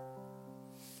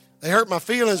 They hurt my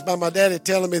feelings by my daddy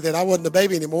telling me that I wasn't a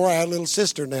baby anymore, I had a little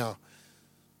sister now.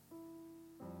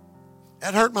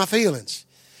 That hurt my feelings.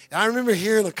 And I remember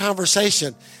hearing a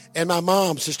conversation, and my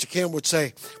mom, Sister Kim, would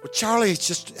say, well, Charlie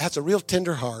just has a real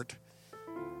tender heart.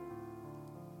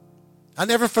 I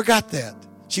never forgot that.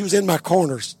 She was in my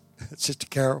corners, Sister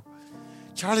Carol.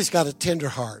 Charlie's got a tender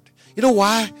heart. You know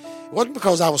why? It wasn't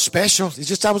because I was special. It's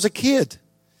just I was a kid.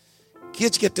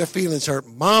 Kids get their feelings hurt.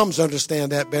 Moms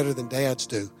understand that better than dads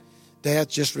do.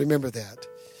 Dads, just remember that.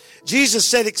 Jesus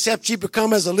said, except you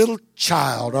become as a little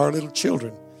child or little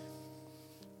children.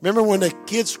 Remember when the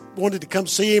kids wanted to come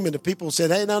see him and the people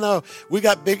said, hey, no, we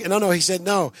got big. No, he said,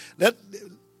 no,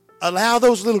 allow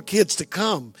those little kids to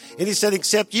come. And he said,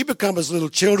 except ye become as little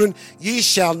children, ye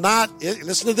shall not,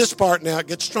 listen to this part now, it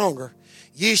gets stronger.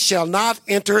 Ye shall not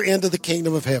enter into the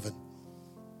kingdom of heaven.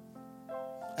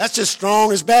 That's as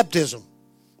strong as baptism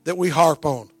that we harp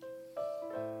on.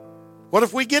 What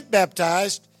if we get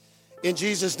baptized in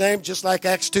Jesus' name, just like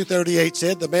Acts 2:38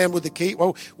 said, the man with the key?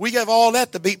 Well, we have all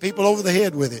that to beat people over the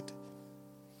head with it.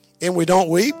 And we don't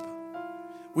weep.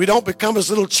 We don't become as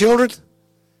little children.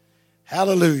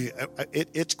 Hallelujah.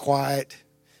 It's quiet.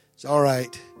 It's all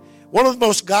right. One of the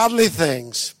most godly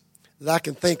things that I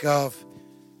can think of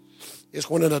is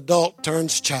when an adult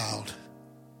turns child.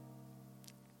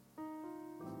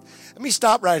 Let me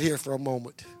stop right here for a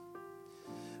moment.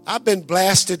 I've been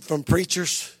blasted from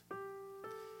preachers.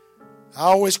 I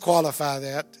always qualify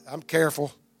that. I'm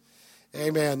careful.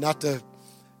 Amen. Not to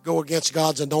go against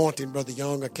God's anointing, Brother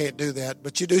Young. I can't do that.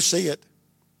 But you do see it.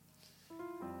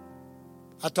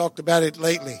 I talked about it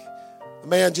lately. A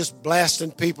man just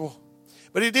blasting people.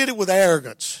 But he did it with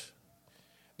arrogance.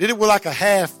 Did it with like a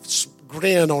half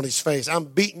grin on his face. I'm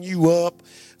beating you up.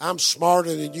 I'm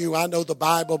smarter than you. I know the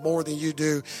Bible more than you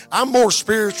do. I'm more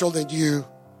spiritual than you.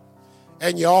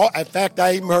 And y'all, in fact,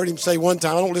 I even heard him say one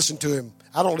time, I don't listen to him.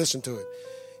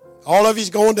 All of you's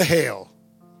going to hell.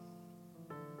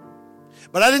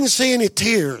 But I didn't see any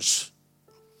tears.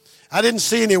 I didn't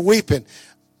see any weeping.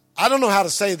 I don't know how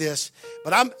to say this,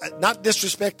 but I'm not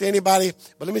disrespect to anybody,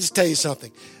 but let me just tell you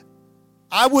something.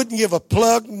 I wouldn't give a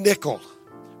plug nickel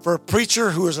for a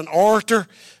preacher who is an orator,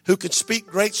 who could speak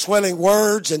great swelling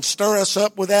words and stir us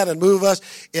up with that and move us,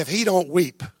 if he don't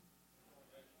weep.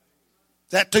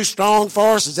 Is that too strong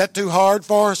for us? Is that too hard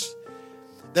for us?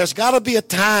 There's got to be a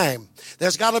time.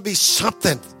 There's got to be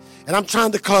something, and I'm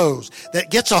trying to close,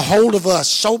 that gets a hold of us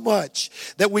so much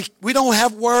that we don't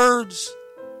have words,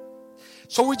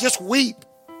 so we just weep.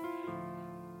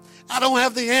 I don't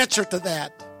have the answer to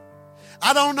that.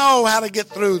 I don't know how to get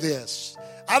through this.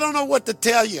 I don't know what to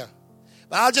tell you,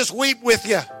 but I'll just weep with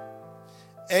you.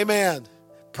 Amen.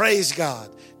 Praise God.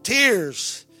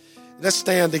 Tears. Let's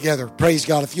stand together. Praise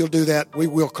God. If you'll do that, we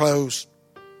will close.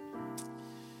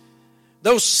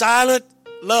 Those silent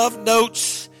love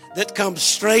notes that come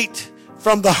straight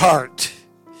from the heart.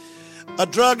 A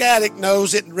drug addict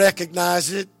knows it and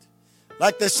recognizes it.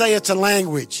 Like they say, it's a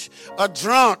language. A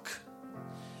drunk,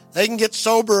 they can get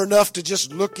sober enough to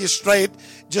just look you straight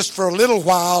just for a little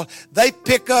while. They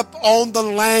pick up on the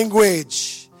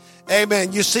language.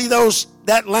 Amen. You see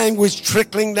that language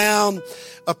trickling down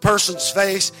a person's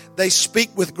face. They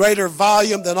speak with greater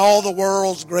volume than all the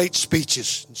world's great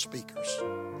speeches and speakers.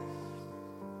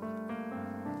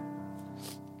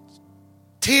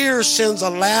 Tears sends a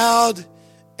loud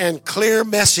and clear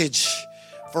message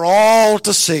for all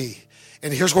to see.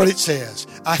 And here's what it says.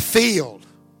 I feel.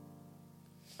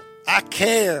 I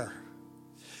care.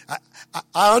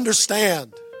 I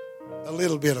understand a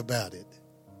little bit about it.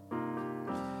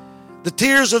 The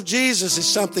tears of Jesus is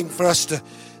something for us to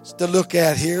look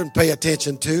at here and pay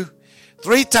attention to.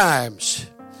 Three times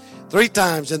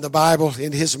in the Bible,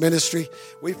 in his ministry,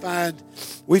 we find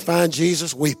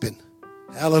Jesus weeping.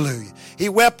 Hallelujah. He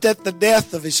wept at the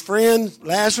death of his friend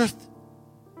Lazarus.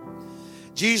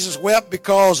 Jesus wept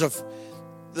because of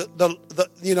the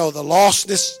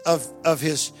lostness of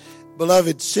his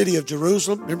beloved city of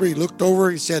Jerusalem. Remember, he looked over,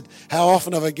 he said, how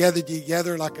often have I gathered ye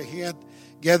together like a hen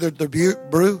gathered the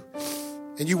brew,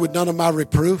 and you would none of my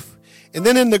reproof. And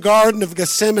then in the Garden of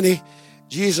Gethsemane,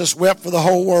 Jesus wept for the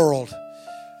whole world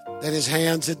that his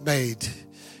hands had made.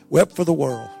 Wept for the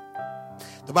world.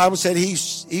 The Bible said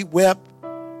he wept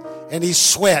and he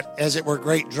sweat as it were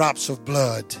great drops of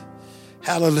blood.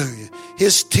 Hallelujah.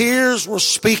 His tears were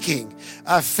speaking.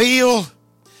 I feel,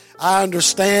 I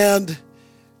understand,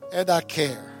 and I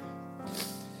care.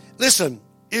 Listen,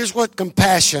 here's what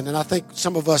compassion, and I think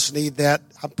some of us need that.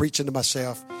 I'm preaching to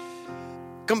myself.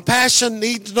 Compassion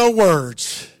needs no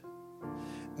words,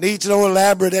 needs no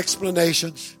elaborate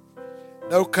explanations,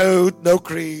 no code, no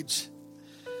creeds,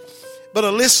 but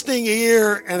a listening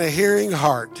ear and a hearing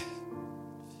heart.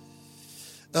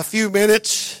 A few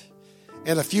minutes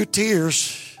and a few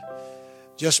tears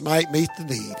just might meet the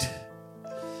need.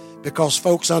 Because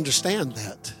folks understand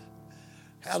that.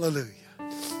 Hallelujah.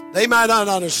 They might not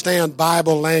understand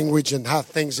Bible language and how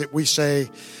things that we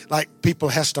say, like people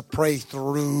has to pray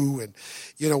through. And,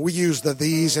 we use the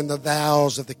these and the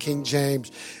thous of the King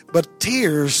James. But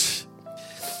tears,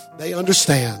 they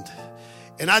understand.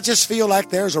 And I just feel like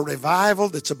there's a revival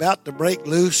that's about to break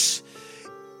loose.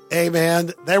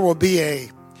 Amen. There will be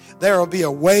a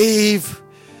wave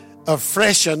of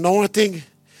fresh anointing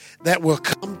that will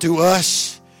come to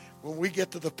us when we get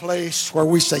to the place where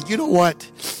we say, you know what?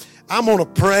 I'm going to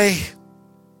pray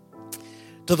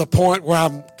to the point where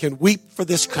I can weep for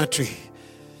this country.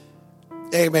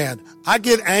 Amen. I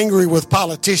get angry with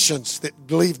politicians that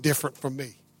believe different from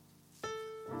me.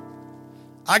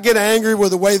 I get angry with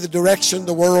the way the direction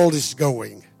the world is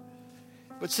going.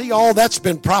 But see, all that's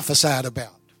been prophesied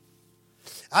about.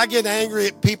 I get angry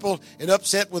at people and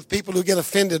upset with people who get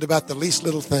offended about the least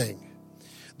little thing.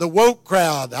 The woke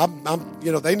crowd,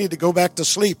 they need to go back to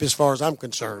sleep as far as I'm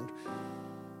concerned.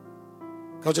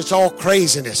 Because it's all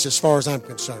craziness as far as I'm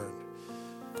concerned.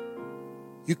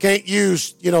 You can't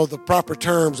use, the proper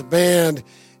terms, man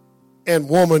and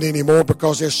woman anymore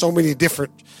because there's so many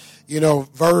different,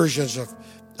 versions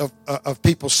of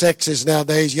people's sexes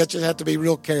nowadays. You just have to be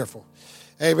real careful.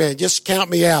 Amen. Just count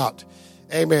me out.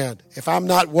 Amen. If I'm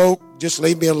not woke, just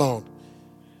leave me alone.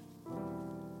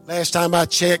 Last time I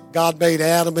checked, God made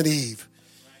Adam and Eve.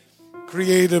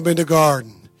 Created them in the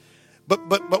garden.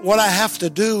 But what I have to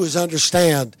do is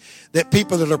understand that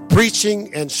people that are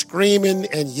preaching and screaming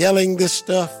and yelling this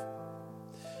stuff,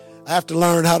 I have to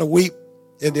learn how to weep.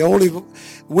 And the only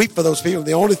weep for those people,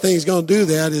 the only thing that's going to do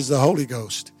that is the Holy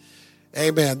Ghost.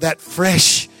 Amen. That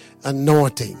fresh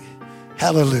anointing.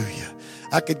 Hallelujah.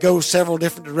 I could go several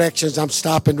different directions. I'm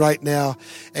stopping right now.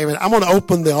 Amen. I'm going to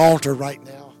open the altar right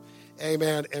now.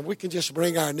 Amen. And we can just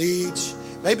bring our needs.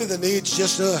 Maybe the need's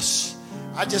just us.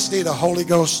 I just need a Holy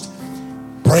Ghost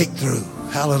breakthrough.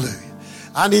 Hallelujah.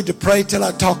 I need to pray till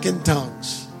I talk in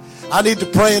tongues. I need to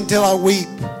pray until I weep.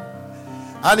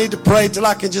 I need to pray till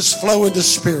I can just flow in the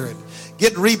Spirit.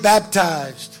 Get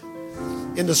rebaptized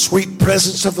in the sweet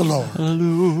presence of the Lord.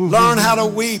 Hallelujah. Learn how to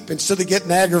weep instead of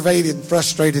getting aggravated and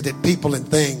frustrated at people and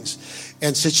things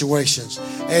and situations.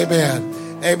 Amen.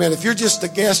 Amen. If you're just a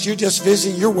guest, you're just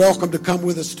visiting, you're welcome to come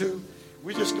with us too.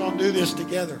 We're just going to do this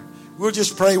together. We'll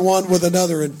just pray one with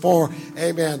another and for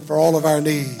all of our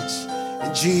needs.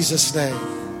 In Jesus' name.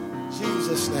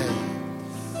 Jesus' name.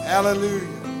 Hallelujah.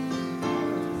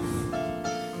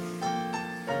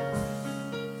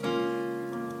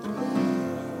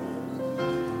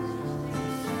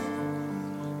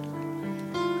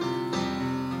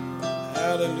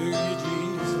 Hallelujah,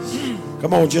 Jesus.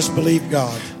 Come on, just believe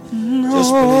God.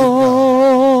 Just believe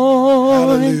God.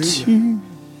 Hallelujah.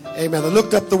 Amen. I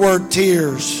looked up the word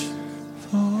tears.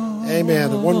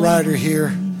 Amen. And one writer here,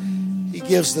 he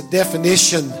gives the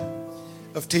definition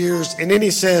of tears. And then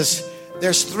he says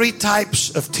there's 3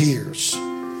 types of tears.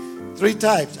 3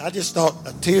 types. I just thought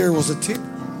a tear was a tear.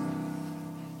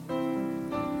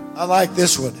 I like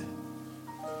this one.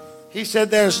 He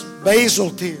said there's basal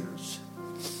tears.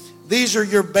 These are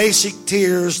your basic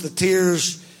tears, the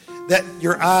tears that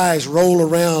your eyes roll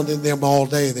around in them all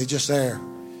day. They're just there.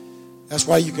 That's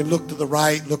why you can look to the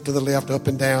right, look to the left, up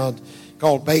and down,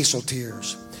 called basal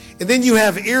tears. And then you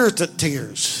have irritant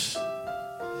tears.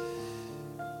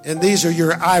 And these are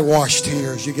your eye wash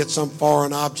tears. You get some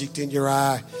foreign object in your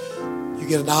eye. You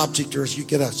get an object or you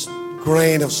get a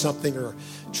grain of something or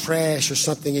trash or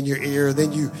something in your ear.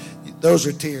 Then those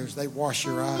are tears. They wash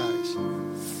your eyes.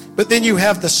 But then you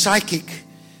have the psychic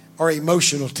or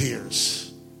emotional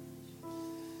tears.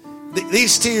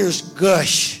 These tears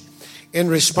gush in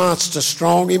response to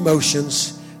strong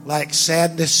emotions like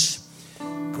sadness,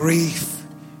 grief,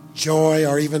 joy,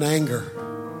 or even anger.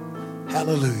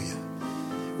 Hallelujah.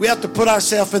 We have to put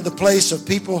ourselves in the place of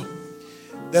people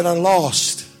that are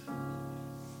lost.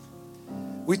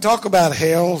 We talk about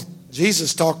hell.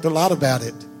 Jesus talked a lot about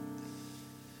it.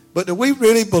 But do we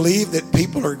really believe that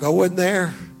people are going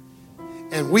there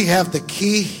and we have the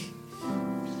key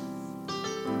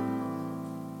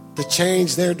to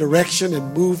change their direction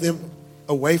and move them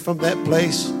away from that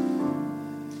place?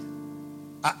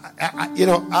 I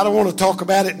don't want to talk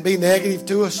about it and be negative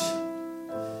to us.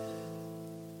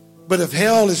 But if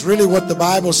hell is really what the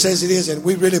Bible says it is, and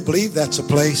we really believe that's a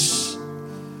place,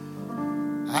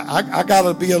 I got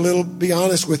to be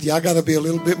honest with you. I got to be a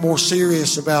little bit more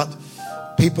serious about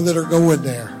people that are going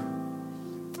there.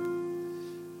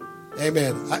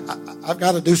 Amen. I've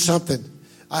got to do something.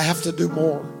 I have to do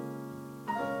more.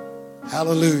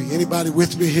 Hallelujah. Anybody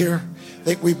with me here?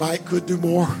 Think we could do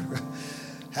more?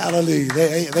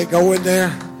 Hallelujah. They go in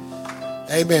there.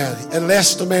 Amen.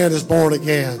 Unless the man is born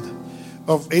again.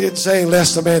 He didn't say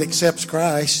unless the man accepts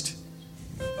Christ.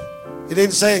 He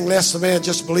didn't say unless the man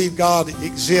just believes God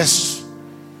exists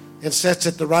and sits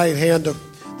at the right hand of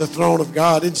the throne of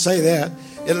God. He didn't say that.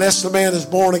 Unless the man is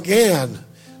born again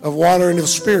of water and of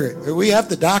spirit. We have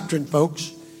the doctrine,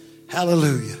 folks.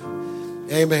 Hallelujah.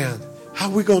 Amen. How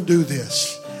are we going to do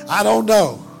this? I don't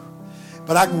know.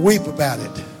 But I can weep about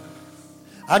it.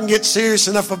 I can get serious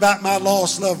enough about my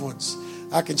lost loved ones.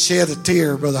 I can shed a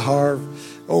tear, Brother Harv.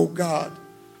 Oh, God.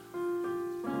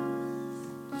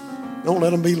 Don't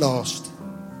let them be lost.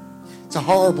 It's a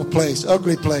horrible place,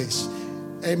 ugly place.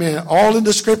 Amen. All in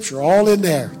the scripture, all in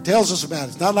there. It tells us about it.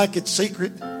 It's not like it's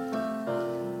secret.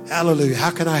 Hallelujah.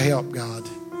 How can I help, God?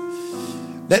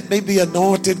 Let me be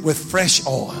anointed with fresh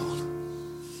oil.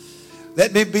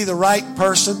 Let me be the right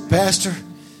person, Pastor,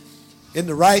 in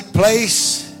the right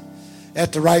place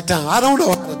at the right time. I don't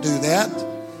know how to do that,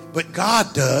 but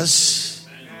God does.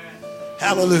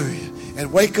 Hallelujah.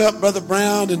 And wake up, Brother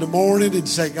Brown, in the morning and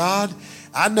say, God,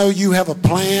 I know you have a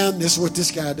plan. This is what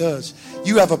this guy does.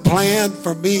 You have a plan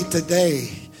for me today.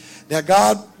 Now,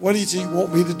 God, what do you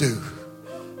want me to do?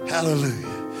 Hallelujah.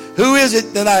 Who is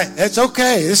it that it's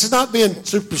okay. This is not being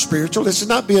super spiritual. This is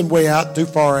not being way out, too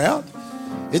far out.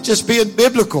 It's just being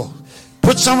biblical.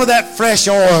 Put some of that fresh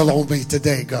oil on me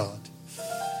today, God.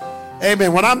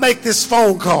 Amen. When I make this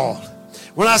phone call,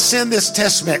 when I send this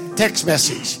text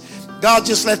message, God,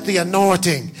 just let the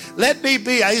anointing, let me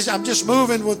be, I'm just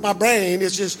moving with my brain.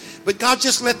 But God,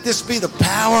 just let this be the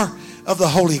power of the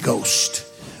Holy Ghost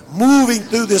moving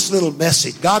through this little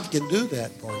message. God can do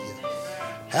that for you.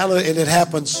 Hallelujah. And it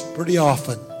happens pretty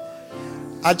often.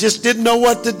 I just didn't know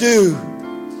what to do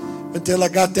until I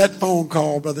got that phone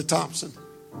call, Brother Thompson.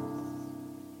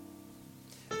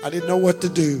 I didn't know what to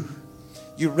do.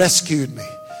 You rescued me.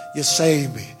 You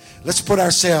saved me. Let's put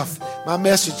ourselves, my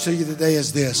message to you today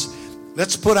is this.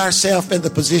 Let's put ourselves in the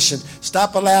position.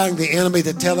 Stop allowing the enemy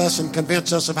to tell us and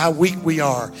convince us of how weak we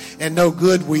are and no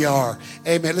good we are.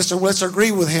 Amen. Listen, let's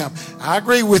agree with him. I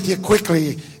agree with you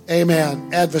quickly. Amen,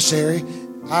 adversary.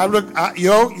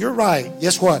 You're right.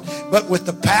 Guess what? But with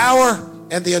the power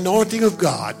and the anointing of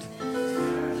God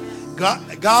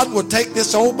will take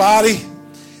this old body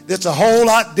that's a whole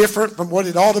lot different from what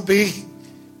it ought to be.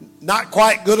 Not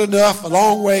quite good enough, a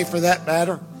long way for that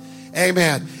matter.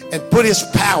 Amen. And put his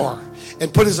power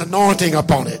and put his anointing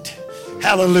upon it.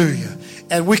 Hallelujah.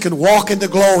 And we can walk in the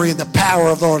glory and the power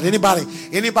of the Lord. Anybody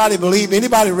believe?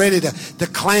 Anybody ready to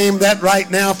claim that right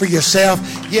now for yourself?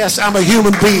 Yes, I'm a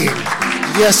human being.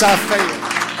 Yes, I failed.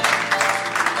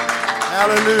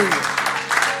 Hallelujah.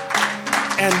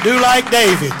 And do like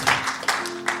David.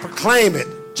 Proclaim it.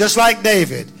 Just like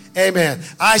David. Amen.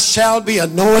 I shall be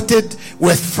anointed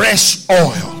with fresh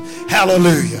oil.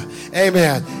 Hallelujah.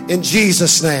 Amen. In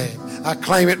Jesus' name, I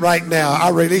claim it right now. I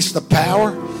release the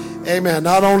power. Amen.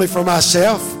 Not only for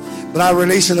myself, but I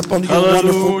release it upon your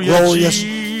wonderful, glorious,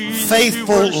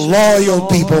 faithful, loyal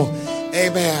people.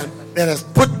 Amen. That has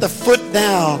put the foot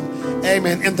down.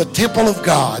 Amen. In the temple of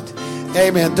God.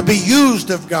 Amen. To be used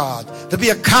of God. To be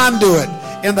a conduit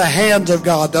in the hands of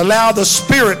God. To allow the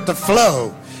Spirit to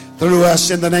flow through us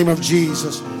in the name of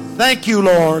Jesus. Thank you,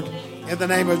 Lord, in the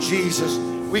name of Jesus.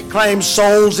 We claim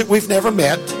souls that we've never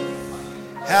met.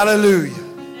 Hallelujah.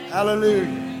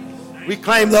 Hallelujah. We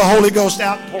claim the Holy Ghost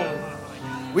outpouring.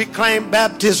 We claim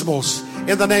baptismals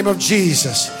in the name of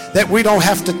Jesus that we don't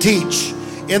have to teach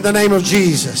in the name of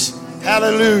Jesus.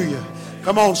 Hallelujah.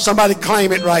 Come on, somebody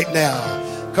claim it right now.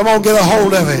 Come on, get a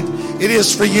hold of it. It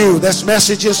is for you. This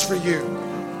message is for you.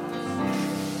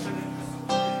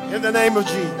 In the name of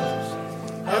Jesus.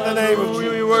 In the name of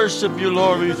Jesus. We worship you,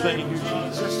 Lord. We thank you,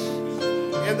 Jesus.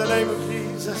 In the name of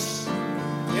Jesus.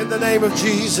 In the name of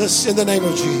Jesus. In the name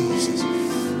of Jesus.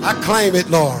 I claim it,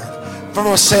 Lord, for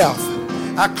myself.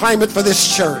 I claim it for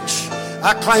this church.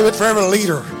 I claim it for every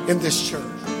leader in this church.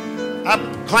 I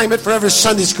claim it for every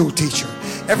Sunday school teacher,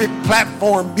 every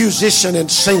platform musician and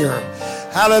singer.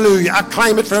 Hallelujah. I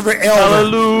claim it for every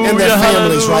elder and their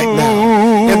families right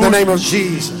now. In the name of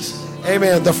Jesus.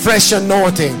 Amen. The fresh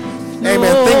anointing.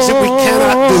 Amen. Things that we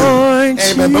cannot do.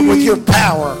 Amen. But with your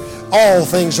power, all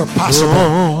things are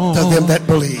possible to them that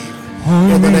believe.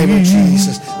 In the name of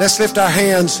Jesus. Let's lift our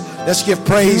hands. Let's give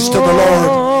praise to the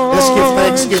Lord. Let's give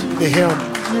thanksgiving to him.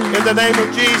 In the name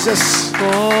of Jesus.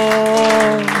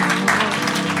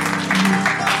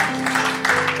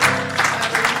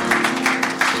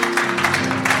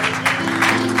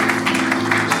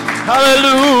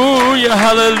 Hallelujah,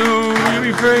 hallelujah.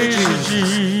 We praise you,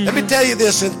 Jesus. Let me tell you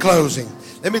this in closing.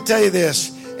 Let me tell you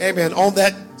this. Amen. On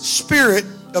that spirit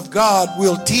of God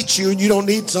will teach you, and you don't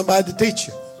need somebody to teach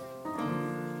you.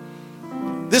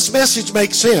 This message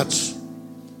makes sense.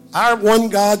 Our one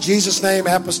God, Jesus' name,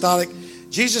 apostolic,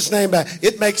 Jesus' name,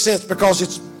 it makes sense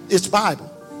because it's Bible.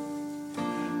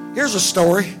 Here's a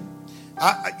story.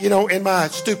 In my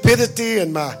stupidity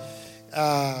and my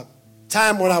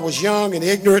time when I was young and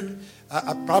ignorant,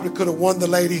 I probably could have won the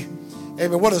lady.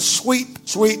 Amen. What a sweet,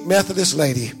 sweet Methodist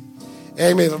lady.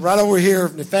 Amen. Right over here.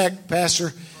 In fact,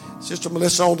 Pastor, Sister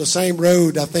Melissa, on the same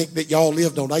road I think that y'all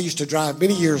lived on. I used to drive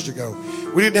many years ago.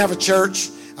 We didn't have a church.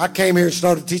 I came here and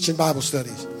started teaching Bible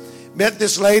studies. Met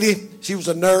this lady. She was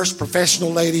a nurse,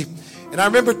 professional lady. And I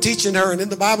remember teaching her, and in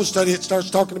the Bible study it starts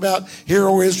talking about, "Hear,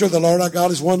 O Israel, the Lord our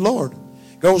God is one Lord."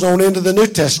 Goes on into the New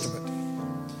Testament.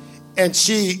 And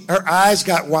her eyes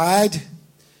got wide.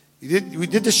 We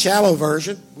did the shallow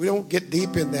version. We don't get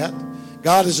deep in that.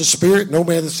 God is a spirit. No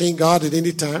man has seen God at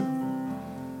any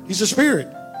time. He's a spirit.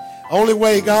 Only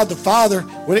way God the Father,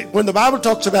 when the Bible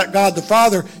talks about God the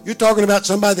Father, you're talking about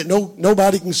somebody that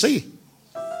nobody can see.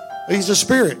 He's a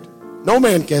spirit. No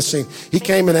man can see. He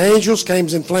came in angels, came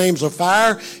in flames of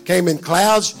fire, came in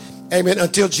clouds. Amen.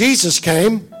 Until Jesus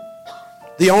came,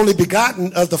 the only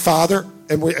begotten of the Father,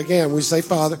 and we say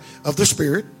Father, of the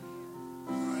Spirit.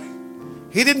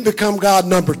 He didn't become God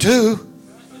number 2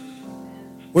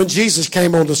 when Jesus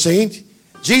came on the scene.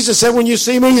 Jesus said, "When you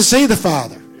see me, you see the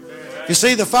Father." If you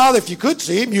see the Father, if you could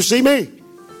see him, you see me.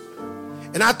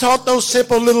 And I taught those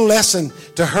simple little lessons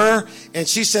to her, and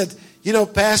she said,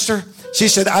 "Pastor," she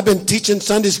said, "I've been teaching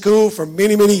Sunday school for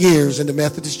many, many years in the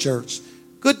Methodist church."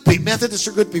 Good people. Methodists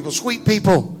are good people, sweet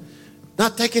people.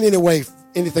 Not taking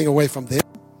anything away from them.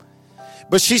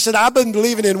 But she said, "I've been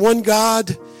believing in one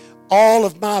God all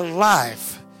of my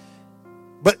life."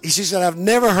 But she said, "I've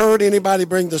never heard anybody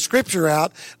bring the scripture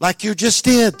out like you just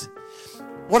did."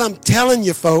 What I'm telling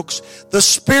you, folks, the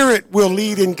Spirit will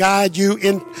lead and guide you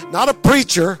in, not a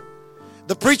preacher.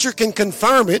 The preacher can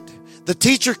confirm it. The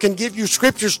teacher can give you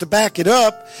scriptures to back it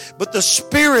up, but the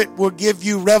Spirit will give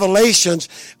you revelations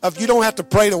of, you don't have to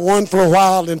pray to one for a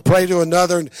while and pray to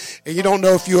another, and you don't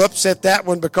know if you upset that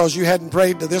one because you hadn't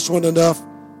prayed to this one enough.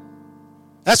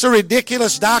 That's a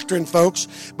ridiculous doctrine, folks,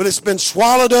 but it's been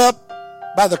swallowed up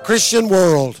by the Christian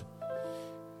world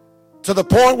to the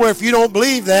point where if you don't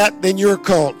believe that, then you're a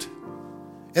cult.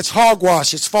 It's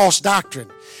hogwash. It's false doctrine.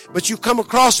 But you come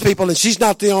across people, and she's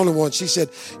not the only one. She said,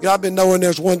 "I've been knowing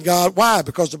there's one God." Why?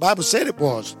 Because the Bible said it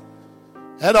was.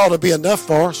 That ought to be enough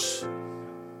for us.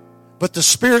 But the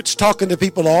Spirit's talking to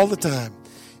people all the time.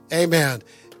 Amen.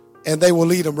 And they will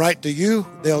lead them right to you.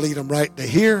 They'll lead them right to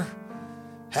here.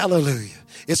 Hallelujah.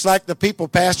 It's like the people,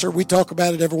 Pastor, we talk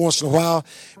about it every once in a while.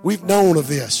 We've known of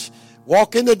this.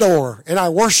 Walk in the door, and I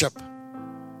worship.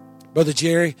 Brother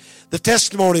Jerry, the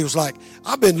testimony was like,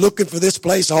 "I've been looking for this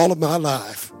place all of my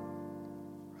life."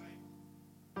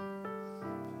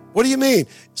 What do you mean?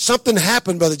 Something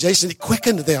happened, Brother Jason. It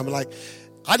quickened them. Like,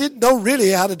 I didn't know really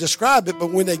how to describe it,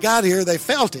 but when they got here, they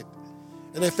felt it.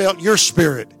 And they felt your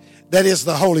Spirit. That is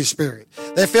the Holy Spirit.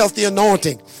 They felt the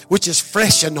anointing, which is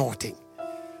fresh anointing.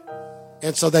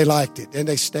 And so they liked it, and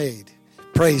they stayed.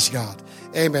 Praise God.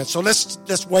 Amen. So let's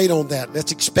wait on that.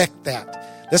 Let's expect that.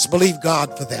 Let's believe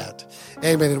God for that.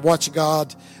 Amen. And watch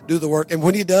God do the work. And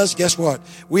when he does, guess what?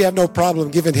 We have no problem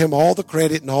giving him all the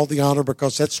credit and all the honor,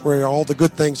 because that's where all the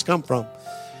good things come from.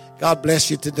 God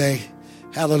bless you today.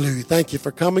 Hallelujah. Thank you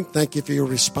for coming. Thank you for your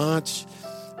response.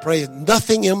 Pray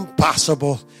nothing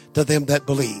impossible to them that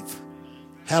believe.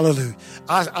 Hallelujah.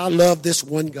 I love this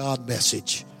one God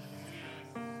message.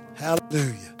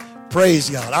 Hallelujah. Praise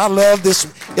God. I love this.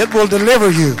 It will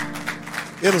deliver you.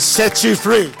 It'll set you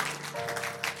free.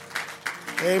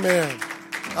 Amen.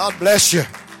 God bless you.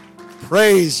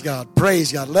 Praise God.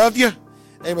 Praise God. Love you.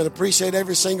 Amen. Appreciate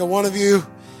every single one of you.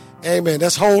 Amen.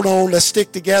 Let's hold on. Let's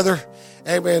stick together.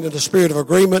 Amen. In the spirit of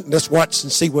agreement. And let's watch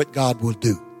and see what God will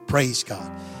do. Praise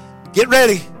God. Get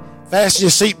ready. Fasten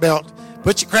your seatbelt.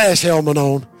 Put your crash helmet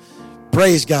on.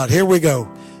 Praise God. Here we go.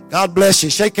 God bless you.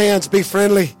 Shake hands. Be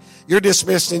friendly. You're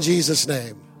dismissed in Jesus'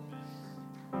 name.